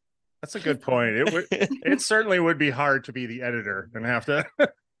 That's a good point. It certainly would be hard to be the editor and have to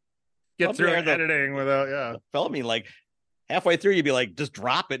get through editing without filming. Like halfway through, you'd be like, just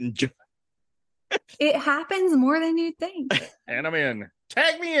drop it and. It happens more than you think. And I'm in.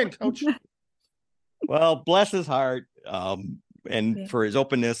 Tag me in, coach. Well, bless his heart. And for his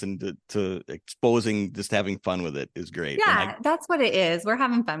openness and to exposing, just having fun with it is great. Yeah, that's what it is. We're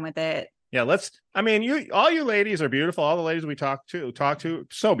having fun with it. Yeah, all you ladies are beautiful. All the ladies we talk to,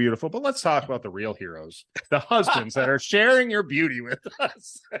 so beautiful. But let's talk about the real heroes, the husbands that are sharing your beauty with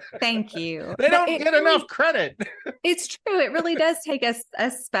us. Thank you. They don't get enough credit. It's true. It really does take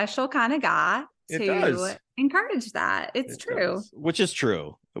a special kind of guy to encourage that. It's true. Does. Which is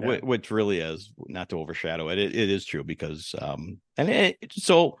true. Yeah. Which really is, not to overshadow it. It is true because,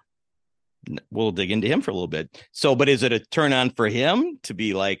 so we'll dig into him for a little bit. So, but is it a turn on for him to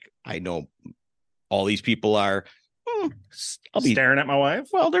be like, I know all these people are I'll be staring at my wife.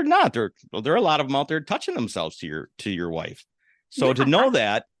 Well, they're not. There are a lot of them out there touching themselves to your wife. So to know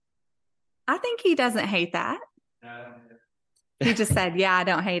that, I think he doesn't hate that. He just said, "Yeah, I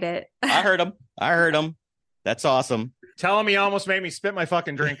don't hate it." I heard him. That's awesome. Tell him he almost made me spit my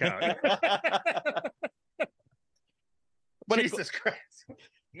fucking drink out. But Jesus Christ.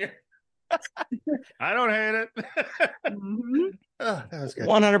 I don't hate it. Mm-hmm. Oh, that was good.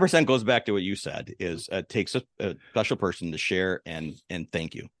 100% goes back to what you said, is it takes a special person to share and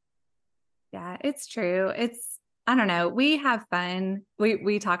thank you. Yeah, it's true. I don't know. We have fun.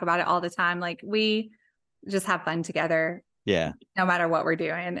 We talk about it all the time. Like, we just have fun together. Yeah. No matter what we're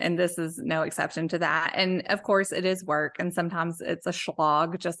doing. And this is no exception to that. And of course it is work. And sometimes it's a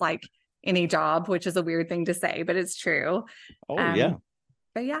slog, just like any job, which is a weird thing to say, but it's true. Oh, yeah.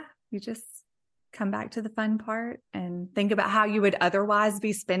 But yeah, you just come back to the fun part and think about how you would otherwise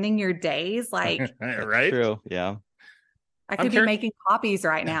be spending your days. Like, right? True. Yeah. I could be making copies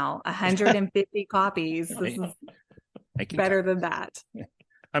right now, 150 copies. This is better than that.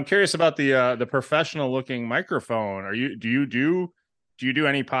 I'm curious about the professional looking microphone. Do you do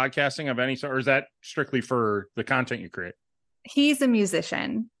any podcasting of any sort, or is that strictly for the content you create? He's a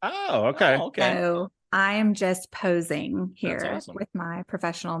musician. Oh, okay. So I am just posing here with my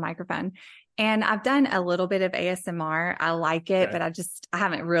professional microphone. And I've done a little bit of ASMR. I like it, but I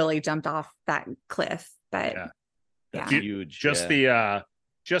haven't really jumped off that cliff. But yeah. Huge. Just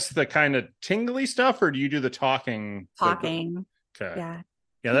the kind of tingly stuff, or do you do the talking? Talking. Okay. Yeah.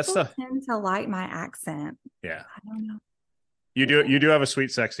 Yeah, that's the tend to like my accent. Yeah. I don't know. You do have a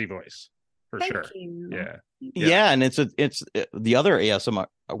sweet, sexy voice for Thank sure. You. Yeah. And it's the other ASMR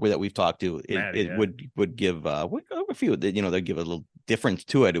that we've talked to. It would give a few. They give a little difference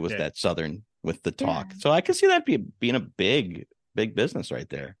to it. It was that Southern with the talk. Yeah. So I could see that being a big business right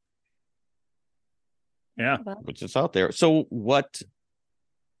there. Yeah, which is out there. So what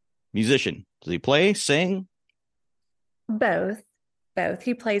musician does he play? Sing? Both.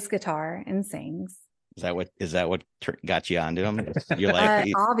 He plays guitar and sings. Is that what got you onto him? You're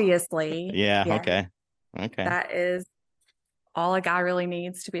like, obviously. Yeah. Okay. That is all a guy really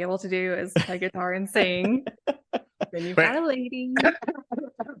needs to be able to do is play guitar and sing. Then you've got a lady.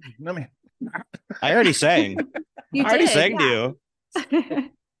 I already sang. I already sang to you.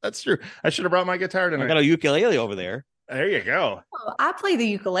 That's true. I should have brought my guitar tonight. I got a ukulele over there. There you go. Oh, I play the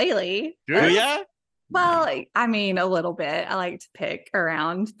ukulele. Do you? Yeah. Well, I mean, a little bit. I like to pick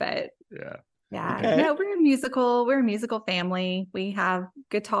around, but yeah. Okay. No, we're a musical family. We have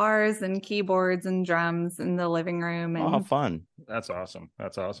guitars and keyboards and drums in the living room. And how fun. That's awesome.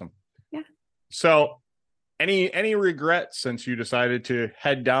 Yeah. So any regrets since you decided to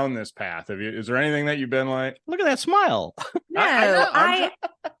head down this path? Is there anything that you've been like, look at that smile? No,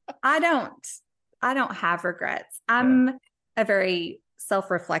 I don't have regrets. I'm a very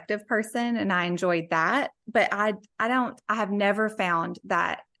self-reflective person and I enjoyed that, but I have never found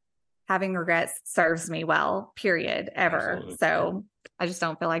that having regrets serves me well, period, ever. Absolutely. So I just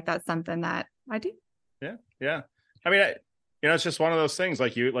don't feel like that's something that I do. Yeah. I mean, it's just one of those things,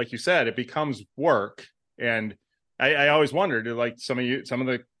 like you said, it becomes work. And I always wondered, like some of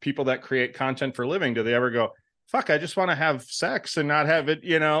the people that create content for a living, do they ever go, fuck, I just want to have sex and not have it,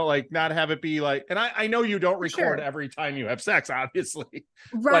 not have it be like, and I know you don't record every time you have sex, obviously.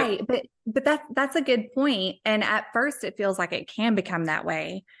 Right. But that's a good point. And at first it feels like it can become that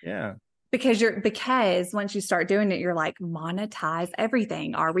way. Yeah. Because once you start doing it, you're like, monetize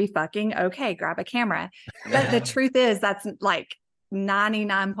everything. Are we fucking okay? Grab a camera. But the truth is that's like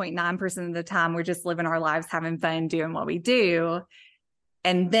 99.9% of the time, we're just living our lives, having fun, doing what we do.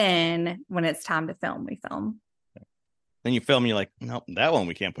 And then when it's time to film, we film. Then you film, you're like, nope, that one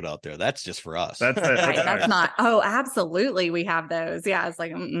we can't put out there. That's just for us. That's not. Oh, absolutely. We have those. Yeah. It's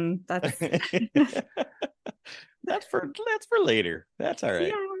like, that's for later. That's all right.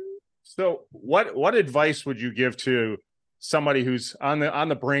 Yeah. So what advice would you give to somebody who's on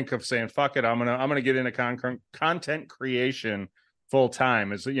the brink of saying, fuck it, I'm gonna get into content creation full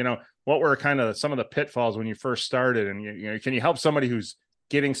time? Is, what were kind of some of the pitfalls when you first started? And, can you help somebody who's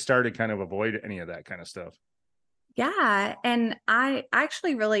getting started kind of avoid any of that kind of stuff? Yeah. And I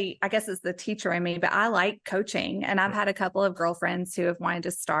actually really, I guess it's the teacher in me, but I like coaching. And I've had a couple of girlfriends who have wanted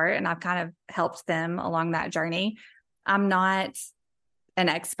to start, and I've kind of helped them along that journey. I'm not an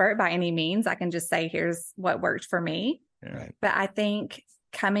expert by any means. I can just say, here's what worked for me. Right. But I think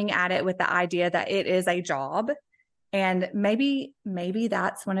coming at it with the idea that it is a job, and maybe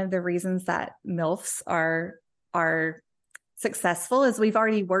that's one of the reasons that MILFs are successful, is we've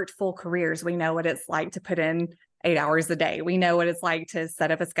already worked full careers. We know what it's like to put in 8 hours a day. We know what it's like to set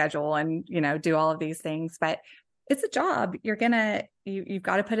up a schedule and, do all of these things, but it's a job. You've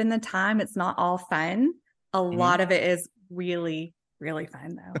got to put in the time. It's not all fun. A lot of it is really, really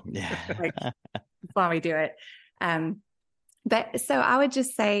fun though. Yeah. That's why we do it. But so I would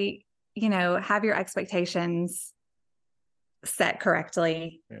just say, have your expectations set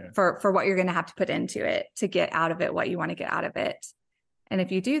correctly for what you're going to have to put into it to get out of it what you want to get out of it. And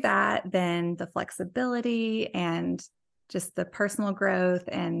if you do that, then the flexibility and just the personal growth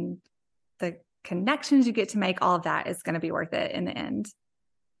and the connections you get to make, all of that is going to be worth it in the end.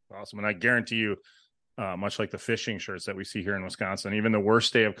 Awesome. And I guarantee you, much like the fishing shirts that we see here in Wisconsin, even the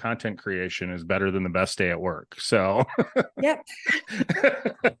worst day of content creation is better than the best day at work. So, yep.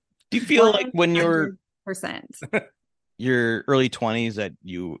 Do you feel like when you're your early 20s that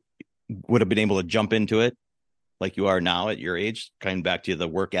you would have been able to jump into it like you are now at your age, coming back to the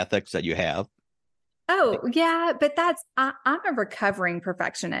work ethics that you have? Oh, yeah. But I'm a recovering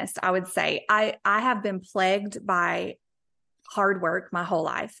perfectionist. I would say I have been plagued by hard work my whole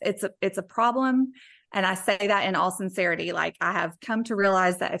life. It's a problem. And I say that in all sincerity. Like, I have come to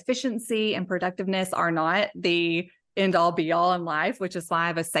realize that efficiency and productiveness are not the end all be all in life, which is why I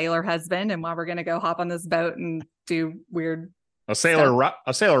have a sailor husband and why we're going to go hop on this boat and do weird a sailor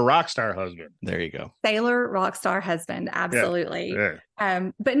rock star husband. There you go. Sailor rock star husband. Absolutely.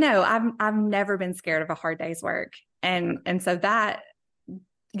 Yeah. But no, I've never been scared of a hard day's work. And so that,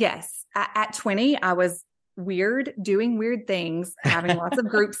 yes, at 20, I was weird, doing weird things, having lots of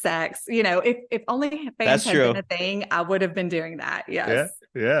group sex. If OnlyFans had been a thing, I would have been doing that. Yes.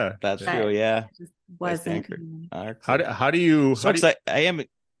 Yeah. That's true. Yeah. Wasn't. How do you? I am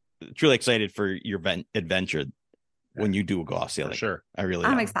truly excited for your adventure when you do go off sailing. For sure.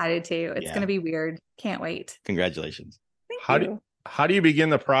 I'm excited too. It's going to be weird. Can't wait. Congratulations. Thank you. How do you begin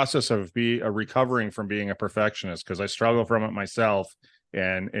the process of recovering from being a perfectionist? Because I struggle from it myself,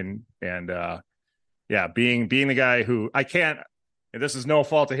 and being the guy who I can't. And this is no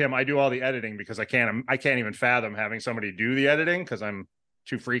fault to him. I do all the editing because I can't even fathom having somebody do the editing because I'm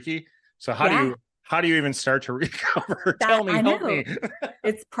too freaky. So how do you even start to recover? Help me.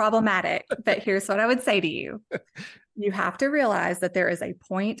 It's problematic, but here's what I would say to you. You have to realize that there is a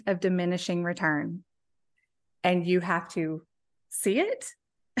point of diminishing return, and you have to see it,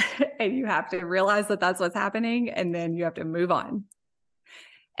 and you have to realize that that's what's happening, and then you have to move on.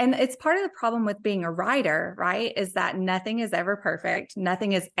 And it's part of the problem with being a writer, right? Is that nothing is ever perfect.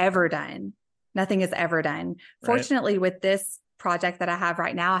 Nothing is ever done. Right. Fortunately, with this project that I have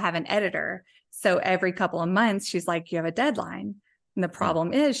right now, I have an editor. So every couple of months, she's like, you have a deadline. And the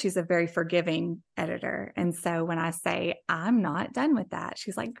problem is she's a very forgiving editor. And so when I say, I'm not done with that,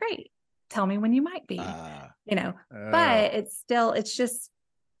 she's like, great, tell me when you might be, but it's just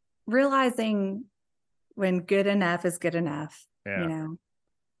realizing when good enough is good enough, Yeah.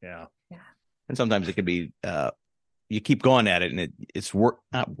 And sometimes it could be, you keep going at it and it's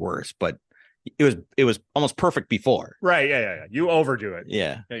not worse, but it was almost perfect before. Right. Yeah. You overdo it.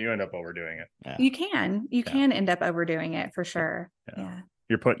 Yeah. You end up overdoing it. Yeah. You can end up overdoing it for sure. Yeah.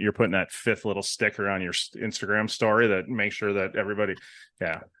 You're putting that fifth little sticker on your Instagram story that makes sure that everybody,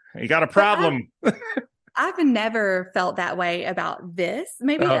 you got a problem. I've never felt that way about this.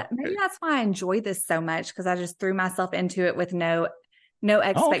 Maybe that's why I enjoy this so much, because I just threw myself into it with no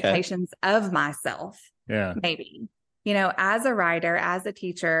expectations of myself. Yeah. Maybe. As a writer, as a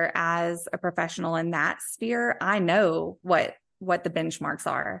teacher, as a professional in that sphere, I know what the benchmarks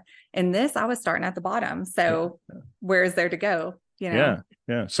are. In this, I was starting at the bottom. So where is there to go? Yeah.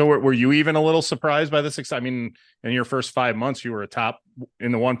 So were you even a little surprised by the success? I mean, in your first 5 months, you were a top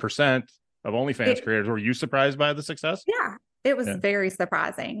in the 1% of OnlyFans creators. Were you surprised by the success? Yeah, it was very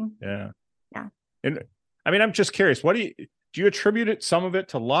surprising. Yeah. And I mean, I'm just curious, do you attribute some of it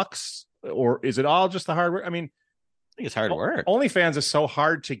to lucks, or is it all just the hard work? I mean, I think it's hard work. OnlyFans is so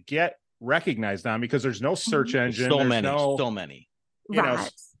hard to get recognized on because there's no search engine. So many.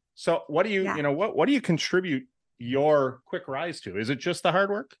 Right. So what do you, what do you contribute your quick rise to? Is it just the hard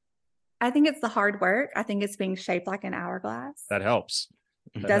work? I think it's the hard work. I think it's being shaped like an hourglass. That helps.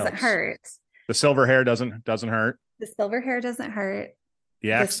 It doesn't hurt. The silver hair doesn't hurt. The silver hair doesn't hurt.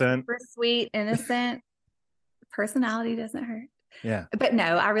 The accent. Super sweet, innocent personality doesn't hurt. Yeah. But no,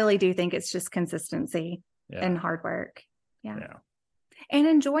 I really do think it's just consistency and hard work. Yeah. And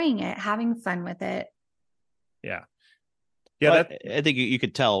enjoying it, having fun with it. Yeah. Yeah. Well, I think you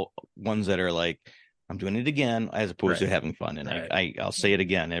could tell ones that are like, I'm doing it again, as opposed to having fun. And I'll say it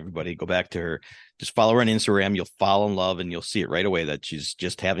again. Everybody go back to her. Just follow her on Instagram. You'll fall in love and you'll see it right away that she's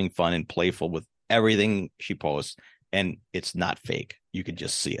just having fun and playful with everything she posts. And it's not fake. You could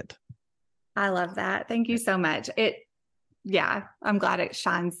just see it. I love that. Thank you so much. I'm glad it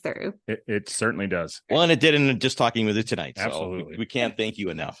shines through. It certainly does. Well, and it did in just talking with you tonight. Absolutely. So we can't thank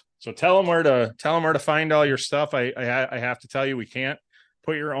you enough. So tell them where to find all your stuff. I have to tell you, we can't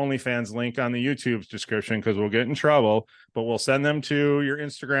put your OnlyFans link on the YouTube description because we'll get in trouble, but we'll send them to your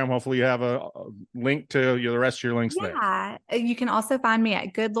Instagram. Hopefully you have a link to the rest of your links there. Yeah. You can also find me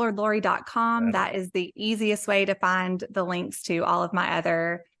at goodlordlori.com. That is the easiest way to find the links to all of my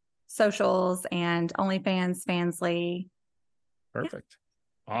other socials and OnlyFans, Fansly. Perfect.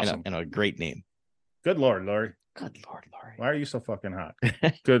 Awesome. And a great name. Good Lord, Lori. Good Lord, Lori. Why are you so fucking hot?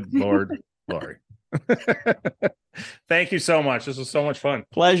 Good Lord, Lori. Thank you so much. This was so much fun.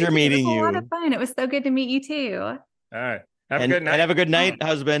 Pleasure meeting you. It was a lot of fun. It was so good to meet you too. All right. Have a good night. And have a good night,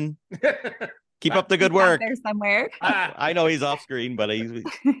 husband. Keep up the good work. There somewhere. I know he's off screen, but he's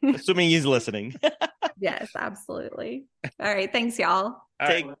assuming he's listening. Yes, absolutely. All right. Thanks, y'all.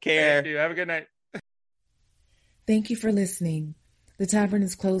 Take care. Thank you. Have a good night. Thank you for listening. The tavern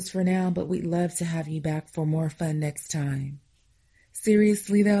is closed for now, but we'd love to have you back for more fun next time.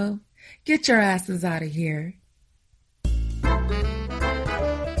 Seriously, though, get your asses out of here.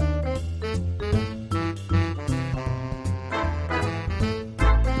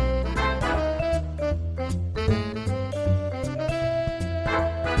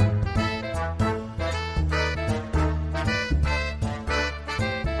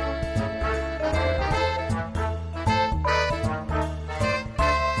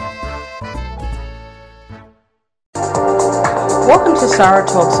 Welcome to Sarah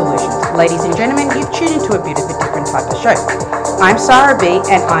Talk Solutions. Ladies and gentlemen, you've tuned into a bit of a different type of show. I'm Sarah B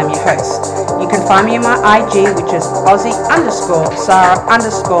and I'm your host. You can find me on my IG, which is Aussie_Sarah_LA.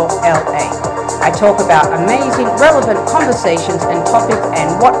 I talk about amazing, relevant conversations and topics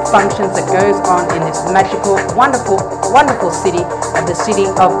and what functions that goes on in this magical, wonderful, wonderful city of the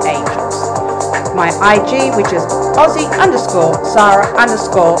City of Angels. My IG, which is Aussie_Sarah_LA.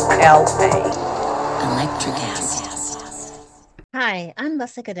 Electric Acid. Hi, I'm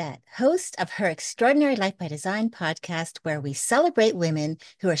Lessa Cadet, host of Her Extraordinary Life by Design podcast, where we celebrate women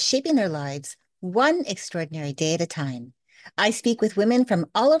who are shaping their lives one extraordinary day at a time. I speak with women from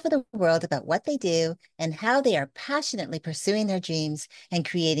all over the world about what they do and how they are passionately pursuing their dreams and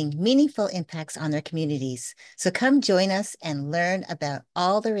creating meaningful impacts on their communities. So come join us and learn about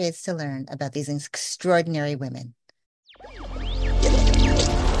all there is to learn about these extraordinary women.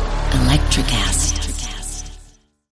 Electric Acid.